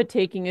profit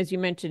taking, as you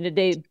mentioned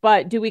today,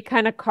 but do we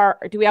have a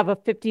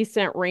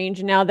 50-cent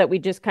range now that we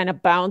just kind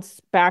of bounce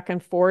back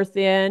and forth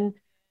in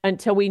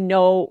until we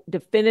know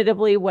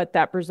definitively what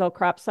that Brazil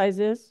crop size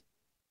is?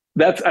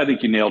 I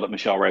think you nailed it,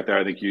 Michelle, right there.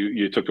 I think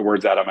you took the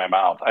words out of my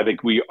mouth. I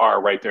think we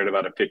are right there at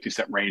about a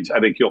 50-cent range. I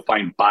think you'll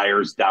find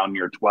buyers down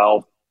near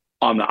 12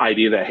 on the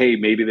idea that, hey,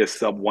 maybe this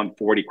sub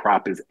 140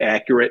 crop is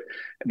accurate.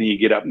 And then you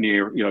get up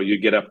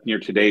near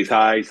today's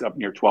highs, up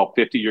near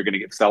 1250, you're going to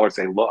get sellers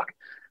say, look,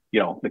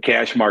 the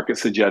cash market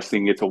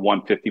suggesting it's a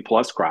 150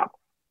 plus crop.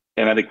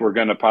 And I think we're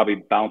going to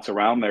probably bounce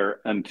around there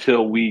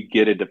until we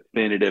get a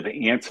definitive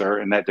answer.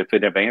 And that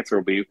definitive answer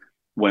will be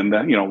when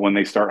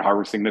they start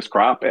harvesting this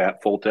crop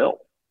at full tilt.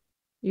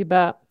 You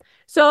bet.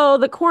 So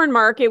the corn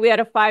market, we had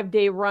a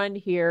 5-day run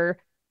here.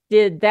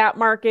 Did that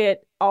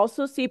market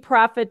also see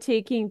profit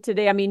taking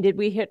today? I mean, did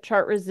we hit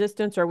chart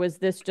resistance, or was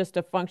this just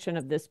a function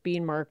of this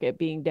bean market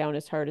being down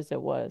as hard as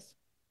it was?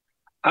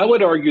 I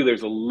would argue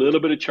there's a little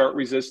bit of chart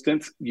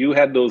resistance. You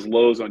had those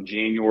lows on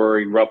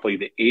January, roughly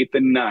the 8th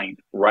and 9th,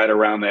 right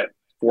around that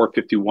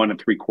 451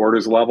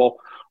 3/4 level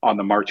on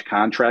the March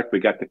contract. We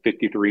got to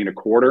 53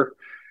 1/4.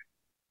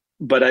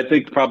 But I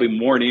think probably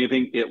more than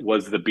anything, it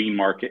was the bean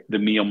market, the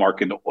meal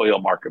market, the oil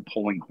market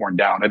pulling corn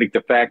down. I think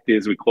the fact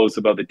is we closed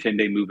above the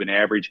 10-day moving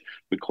average.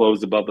 We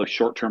closed above the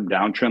short-term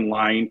downtrend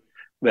line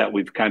that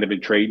we've kind of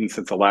been trading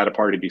since the latter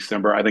part of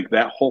December. I think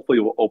that hopefully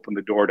will open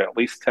the door to at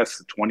least test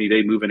the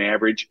 20-day moving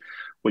average,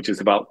 which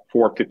is about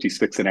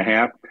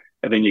 456.5.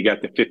 And then you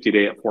got the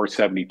 50-day at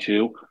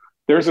 472.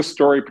 There's a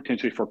story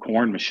potentially for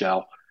corn,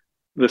 Michelle.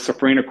 The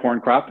safrinha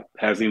corn crop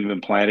hasn't even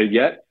been planted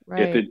yet.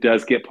 Right. If it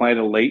does get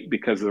planted late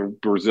because of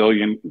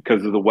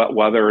the wet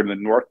weather in the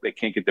north, they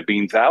can't get the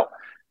beans out.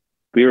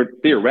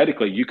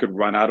 Theoretically, you could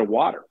run out of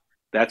water.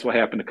 That's what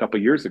happened a couple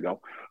of years ago.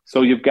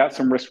 So you've got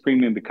some risk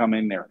premium to come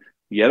in there.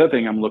 The other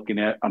thing I'm looking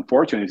at,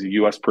 unfortunately, as a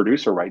U.S.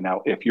 producer right now,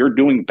 if you're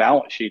doing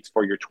balance sheets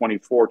for your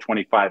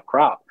 24-25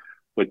 crop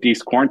with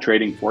these corn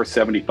trading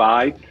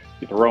 475,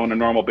 you throw on a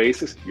normal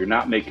basis, you're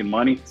not making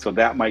money. So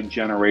that might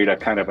generate a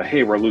kind of a,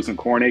 hey, we're losing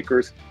corn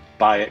acres,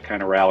 buy it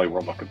kind of rally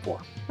we're looking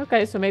for.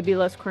 Okay, so maybe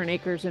less corn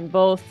acres in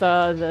both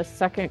the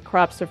second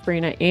crop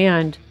safrinha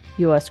and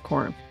U.S.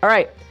 corn. All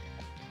right.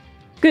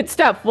 Good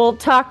stuff. We'll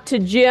talk to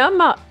Jim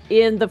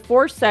in the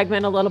fourth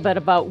segment a little bit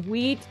about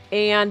wheat.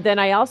 And then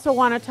I also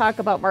want to talk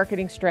about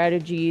marketing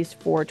strategies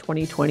for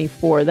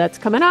 2024. That's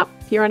coming up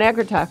here on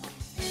AgriTalk.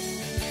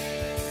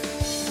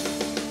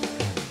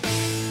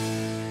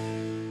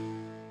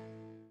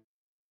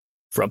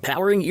 From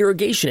powering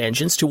irrigation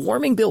engines to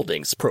warming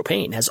buildings,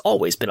 propane has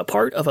always been a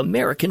part of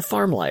American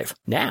farm life.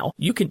 Now,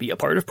 you can be a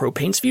part of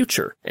propane's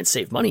future and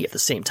save money at the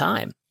same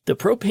time. The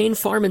Propane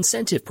Farm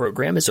Incentive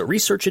Program is a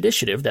research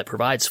initiative that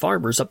provides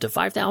farmers up to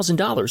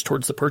 $5,000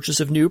 towards the purchase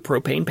of new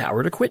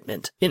propane-powered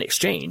equipment. In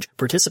exchange,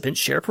 participants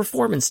share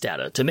performance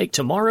data to make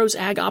tomorrow's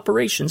ag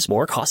operations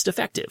more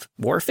cost-effective,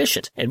 more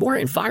efficient, and more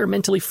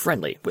environmentally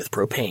friendly with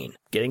propane.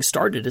 Getting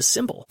started is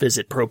simple.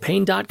 Visit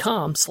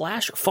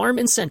propane.com/farm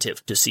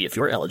incentive to see if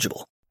you're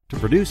eligible. To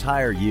produce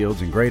higher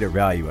yields and greater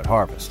value at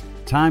harvest,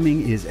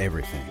 timing is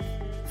everything.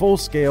 Full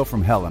Scale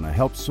from Helena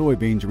helps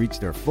soybeans reach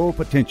their full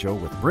potential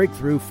with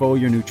breakthrough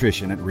foliar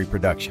nutrition at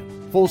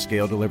reproduction. Full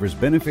Scale delivers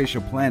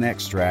beneficial plant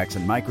extracts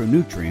and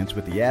micronutrients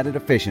with the added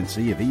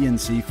efficiency of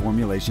ENC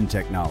formulation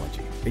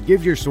technology. It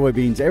gives your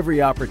soybeans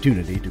every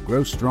opportunity to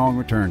grow strong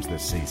returns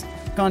this season.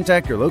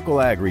 Contact your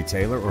local ag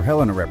retailer or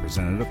Helena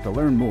representative to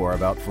learn more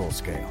about Full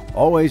Scale.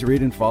 Always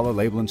read and follow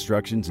label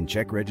instructions and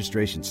check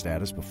registration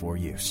status before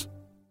use.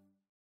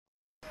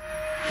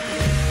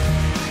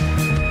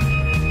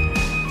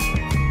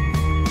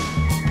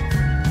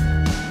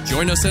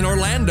 Join us in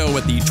Orlando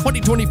at the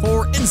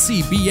 2024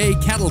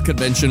 NCBA Cattle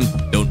Convention.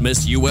 Don't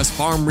miss U.S.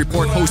 Farm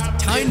Report host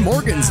Tyne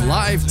Morgan's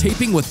live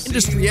taping with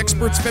industry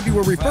experts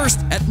February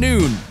 1st at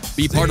noon.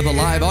 Be part of the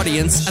live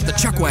audience at the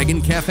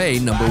Chuckwagon Cafe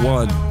number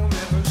 1.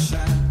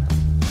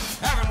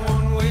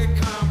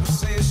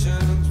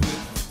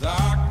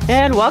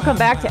 And welcome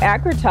back to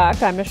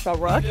AgriTalk. I'm Michelle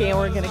Rook, and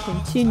we're going to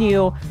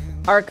continue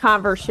our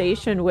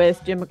conversation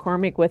with Jim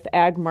McCormick with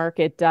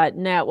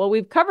agmarket.net. Well,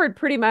 we've covered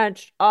pretty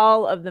much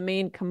all of the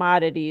main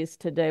commodities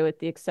today with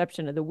the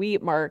exception of the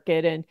wheat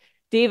market. And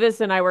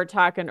Davis and I were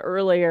talking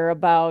earlier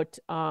about,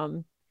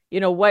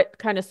 what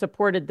kind of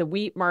supported the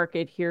wheat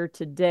market here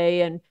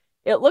today. And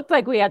it looked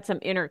like we had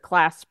some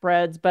interclass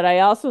spreads, but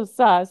I also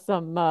saw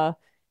some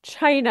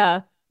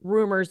China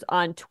rumors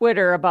on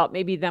Twitter about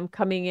maybe them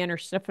coming in or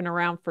sniffing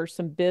around for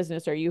some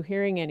business. Are you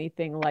hearing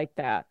anything like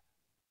that?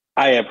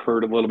 I have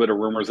heard a little bit of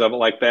rumors of it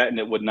like that, and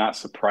it would not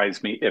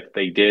surprise me if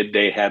they did.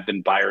 They have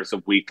been buyers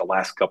of wheat the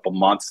last couple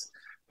months.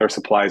 Their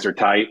supplies are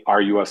tight.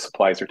 Our U.S.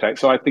 supplies are tight.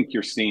 So I think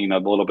you're seeing a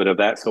little bit of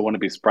that. So I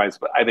wouldn't be surprised.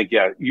 But I think,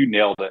 yeah, you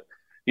nailed it.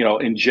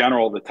 In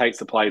general, the tight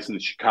supplies in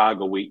the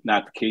Chicago wheat,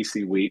 not the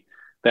KC wheat,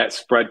 that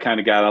spread kind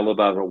of got a little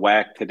bit out of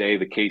whack today.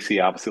 The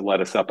KC obviously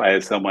let us up. I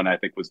had someone I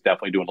think was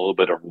definitely doing a little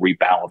bit of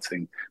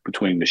rebalancing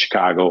between the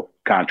Chicago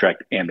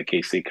contract and the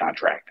KC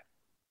contract.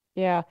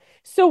 Yeah.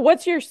 So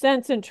what's your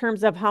sense in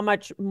terms of how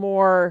much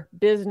more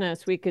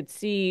business we could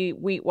see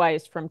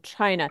wheat-wise from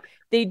China?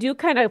 They do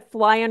kind of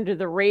fly under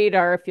the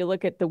radar. If you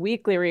look at the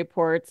weekly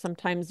reports,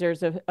 sometimes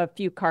there's a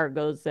few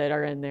cargoes that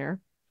are in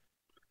there.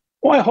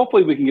 Well,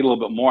 hopefully we can get a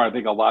little bit more. I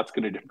think a lot's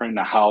going to depend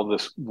on how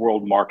this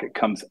world market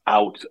comes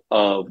out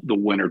of the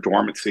winter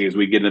dormancy as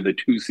we get into the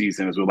two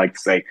season, as we like to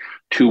say,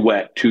 too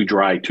wet, too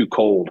dry, too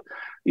cold.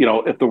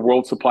 If the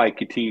world supply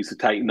continues to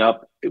tighten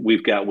up,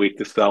 we've got wheat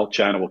to sell.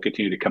 China will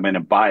continue to come in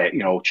and buy it.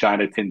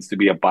 China tends to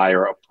be a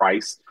buyer of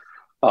price.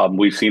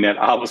 We've seen that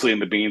obviously in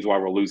the beans while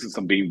we're losing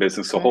some bean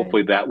business. So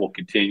hopefully that will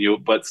continue.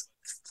 But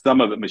some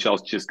of it,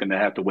 Michelle's just going to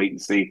have to wait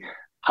and see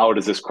how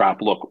does this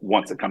crop look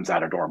once it comes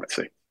out of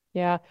dormancy.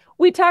 Yeah.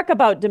 We talk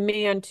about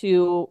demand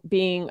too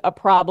being a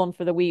problem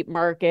for the wheat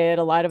market.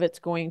 A lot of it's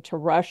going to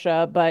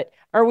Russia, but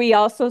are we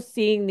also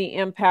seeing the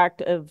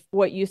impact of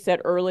what you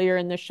said earlier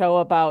in the show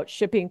about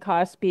shipping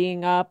costs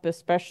being up,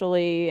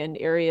 especially in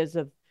areas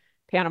of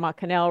Panama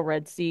Canal,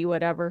 Red Sea,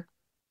 whatever?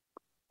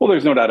 Well,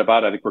 there's no doubt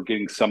about it. I think we're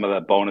getting some of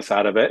that bonus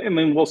out of it. And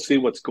then we'll see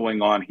what's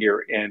going on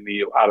here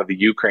out of the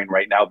Ukraine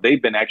right now.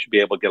 They've been actually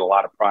able to get a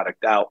lot of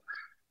product out.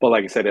 But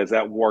like I said, as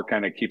that war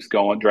kind of keeps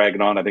going,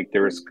 dragging on, I think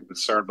there is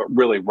concern. But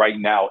really, right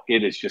now,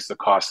 it is just the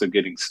cost of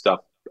getting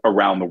stuff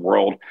around the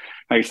world.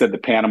 Like I said, the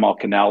Panama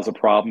Canal is a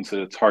problem,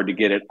 so it's hard to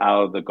get it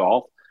out of the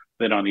Gulf.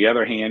 Then on the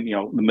other hand,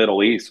 the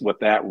Middle East, with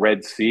that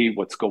Red Sea,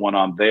 what's going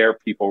on there,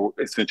 people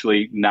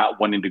essentially not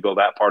wanting to go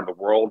that part of the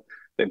world.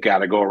 They've got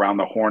to go around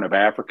the Horn of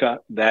Africa.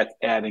 That's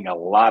adding a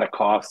lot of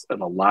costs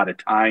and a lot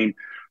of time.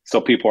 So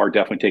people are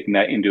definitely taking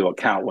that into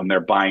account when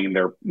they're buying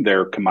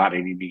their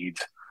commodity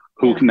needs.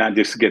 Who can not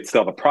just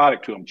sell the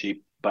product to them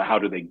cheap, but how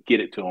do they get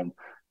it to them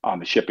on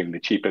the shipping, the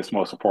cheapest,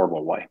 most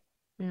affordable way?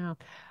 Yeah.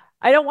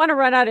 I don't want to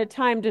run out of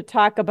time to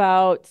talk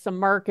about some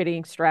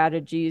marketing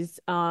strategies.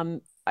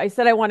 I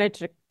said I wanted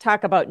to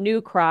talk about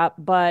new crop,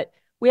 but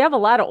We have a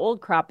lot of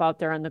old crop out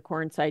there on the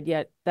corn side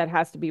yet that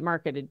has to be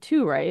marketed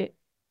too, right?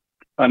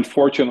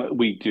 Unfortunately,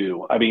 we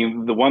do. I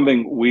mean, the one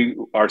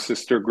thing our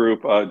sister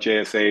group,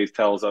 JSA,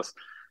 tells us,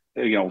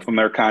 from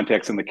their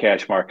contacts in the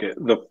cash market,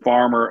 the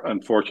farmer,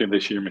 unfortunately,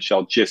 this year,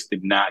 Michelle, just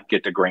did not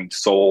get the grain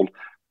sold.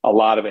 A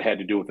lot of it had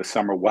to do with the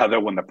summer weather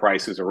when the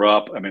prices are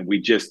up. I mean, we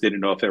just didn't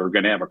know if they were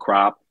going to have a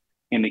crop.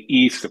 In the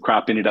East, the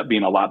crop ended up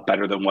being a lot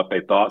better than what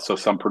they thought. So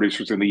some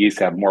producers in the East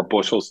have more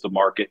bushels to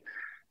market.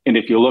 And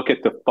if you look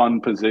at the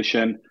fund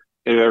position,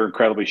 they're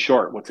incredibly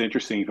short. What's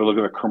interesting, if you look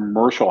at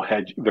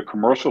the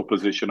commercial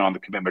position on the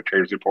commitment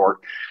traders report,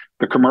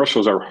 the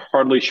commercials are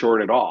hardly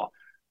short at all.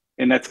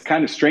 And that's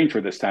kind of strange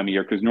for this time of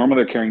year because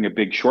normally they're carrying a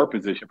big short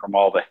position from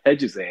all the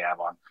hedges they have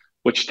on,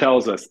 which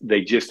tells us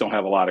they just don't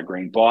have a lot of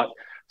grain bought.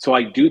 So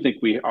I do think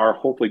we are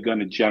hopefully going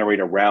to generate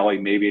a rally.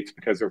 Maybe it's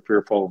because they're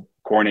fearful of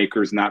corn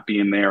acres not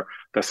being there,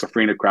 the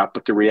safrinha crop.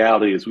 But the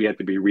reality is we have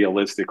to be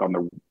realistic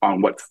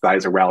on what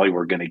size of rally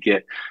we're going to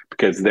get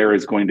because there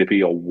is going to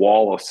be a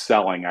wall of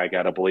selling, I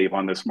got to believe,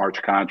 on this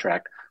March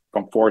contract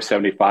from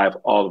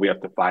 $4.75 all the way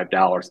up to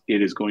 $5.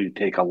 It is going to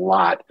take a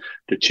lot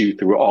to chew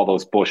through all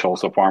those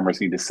bushels so farmers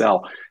need to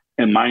sell.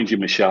 And mind you,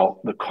 Michelle,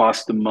 the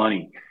cost of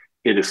money,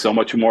 it is so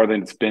much more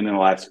than it's been in the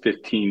last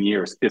 15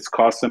 years. It's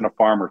costing a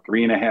farmer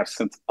 3.5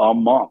 cents a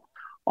month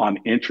on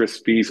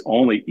interest fees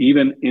only,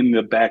 even in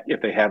the back,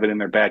 if they have it in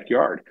their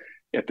backyard.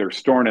 If they're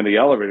storing in the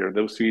elevator,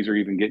 those fees are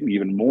getting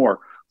even more.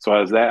 So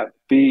as that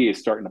fee is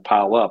starting to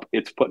pile up,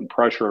 it's putting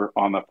pressure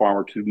on the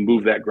farmer to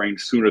move that grain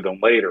sooner than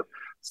later.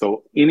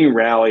 So any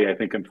rally, I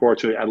think,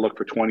 unfortunately, I look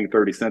for 20,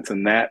 30 cents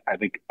in that. I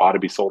think ought to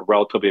be sold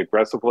relatively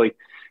aggressively.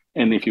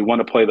 And if you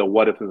want to play the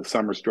what if the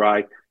summer's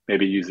dry,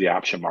 maybe use the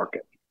option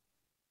market.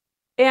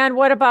 And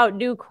what about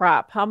new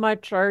crop? How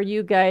much are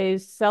you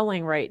guys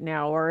selling right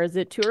now? Or is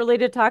it too early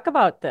to talk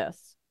about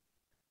this?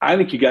 I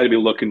think you got to be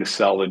looking to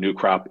sell the new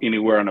crop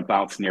anywhere on a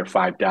bounce near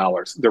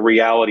 $5. The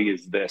reality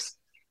is this.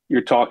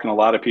 You're talking a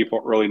lot of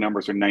people, early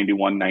numbers are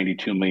 91,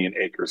 92 million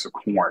acres of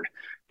corn.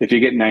 If you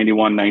get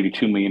 91,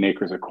 92 million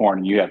acres of corn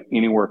and you have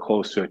anywhere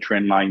close to a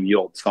trend line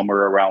yield,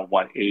 somewhere around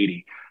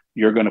 180,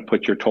 you're going to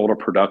put your total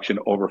production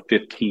over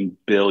 15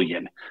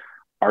 billion.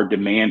 Our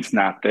demand's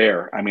not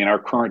there. I mean, our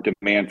current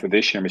demand for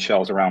this year,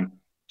 Michelle, is around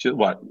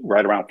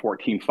right around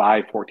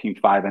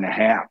 14.5 and a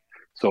half.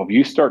 So if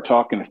you start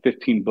talking a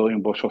 15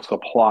 billion bushel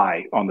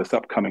supply on this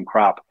upcoming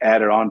crop,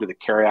 added on to the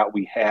carryout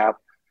we have,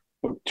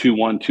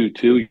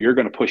 2.122, you're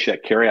going to push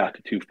that carryout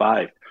to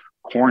 2.5.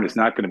 Corn is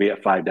not going to be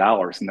at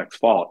 $5 next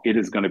fall. It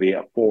is going to be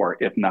at $4,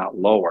 if not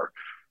lower.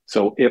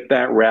 So if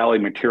that rally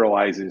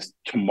materializes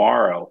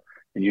tomorrow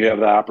and you have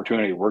the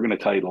opportunity, we're going to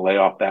tell you to lay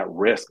off that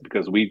risk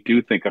because we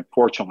do think,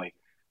 unfortunately,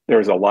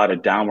 there's a lot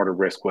of downward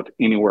risk with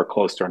anywhere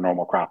close to our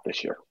normal crop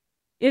this year.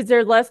 Is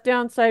there less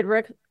downside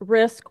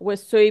risk with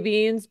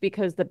soybeans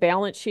because the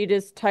balance sheet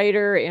is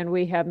tighter and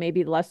we have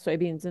maybe less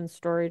soybeans in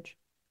storage?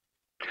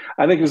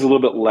 I think there's a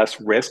little bit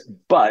less risk,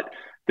 but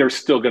there's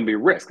still going to be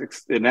risk.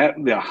 And that,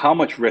 how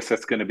much risk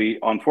that's going to be,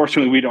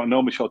 unfortunately, we don't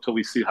know, Michelle, until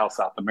we see how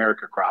South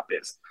America crop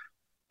is.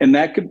 And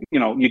that could,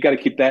 you got to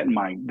keep that in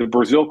mind. The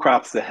Brazil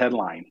crop's the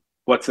headline.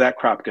 What's that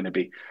crop going to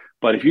be?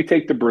 But if you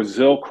take the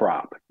Brazil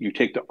crop, you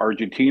take the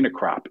Argentina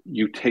crop,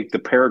 you take the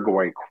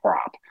Paraguay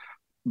crop,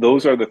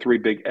 those are the three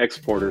big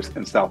exporters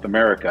in South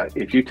America.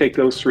 If you take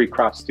those three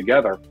crops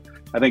together,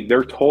 I think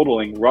they're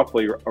totaling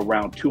roughly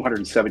around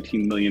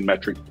 217 million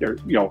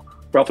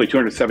roughly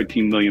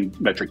 217 million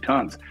metric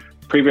tons.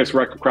 Previous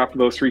record crop for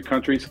those three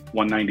countries,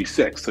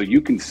 196. So you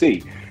can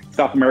see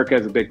South America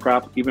has a big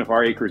crop. Even if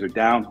our acres are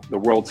down, the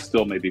world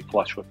still may be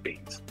flush with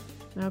beans.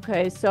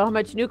 Okay, so how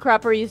much new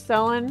crop are you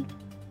selling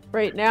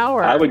right now?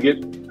 Or I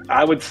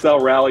would sell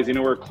rallies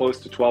anywhere close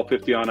to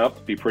 1250 on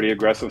up. Be pretty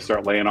aggressive.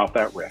 Start laying off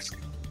that risk.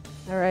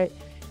 All right,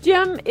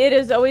 Jim. It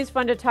is always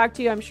fun to talk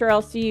to you. I'm sure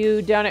I'll see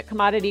you down at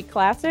Commodity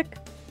Classic.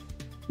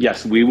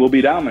 Yes, we will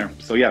be down there.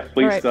 So yeah,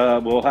 please,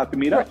 right. We'll have to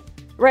meet up.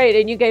 Right,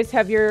 and you guys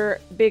have your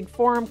big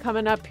forum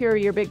coming up here,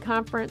 your big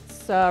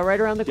conference right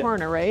around the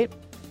corner, right?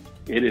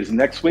 It is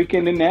next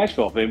weekend in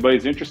Nashville. If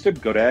anybody's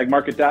interested, go to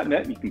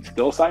agmarket.net and you can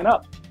still sign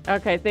up.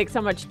 Okay, thanks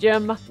so much,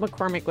 Jim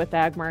McCormick with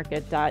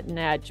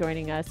agmarket.net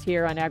joining us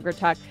here on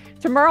AgriTalk.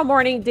 Tomorrow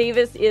morning,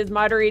 Davis is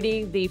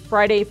moderating the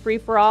Friday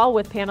Free-for-All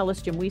with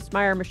panelists Jim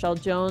Wiesmeyer, Michelle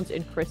Jones,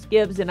 and Chris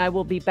Gibbs, and I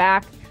will be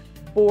back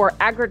for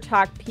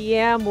AgriTalk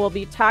PM. We'll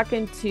be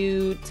talking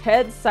to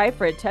Ted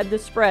Seifert, Ted the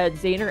Spread,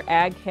 Zaner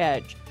Ag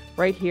Hedge,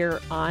 right here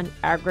on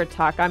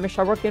AgriTalk. I'm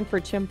Michelle working for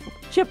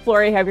Chip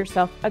Flory. Have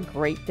yourself a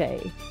great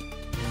day.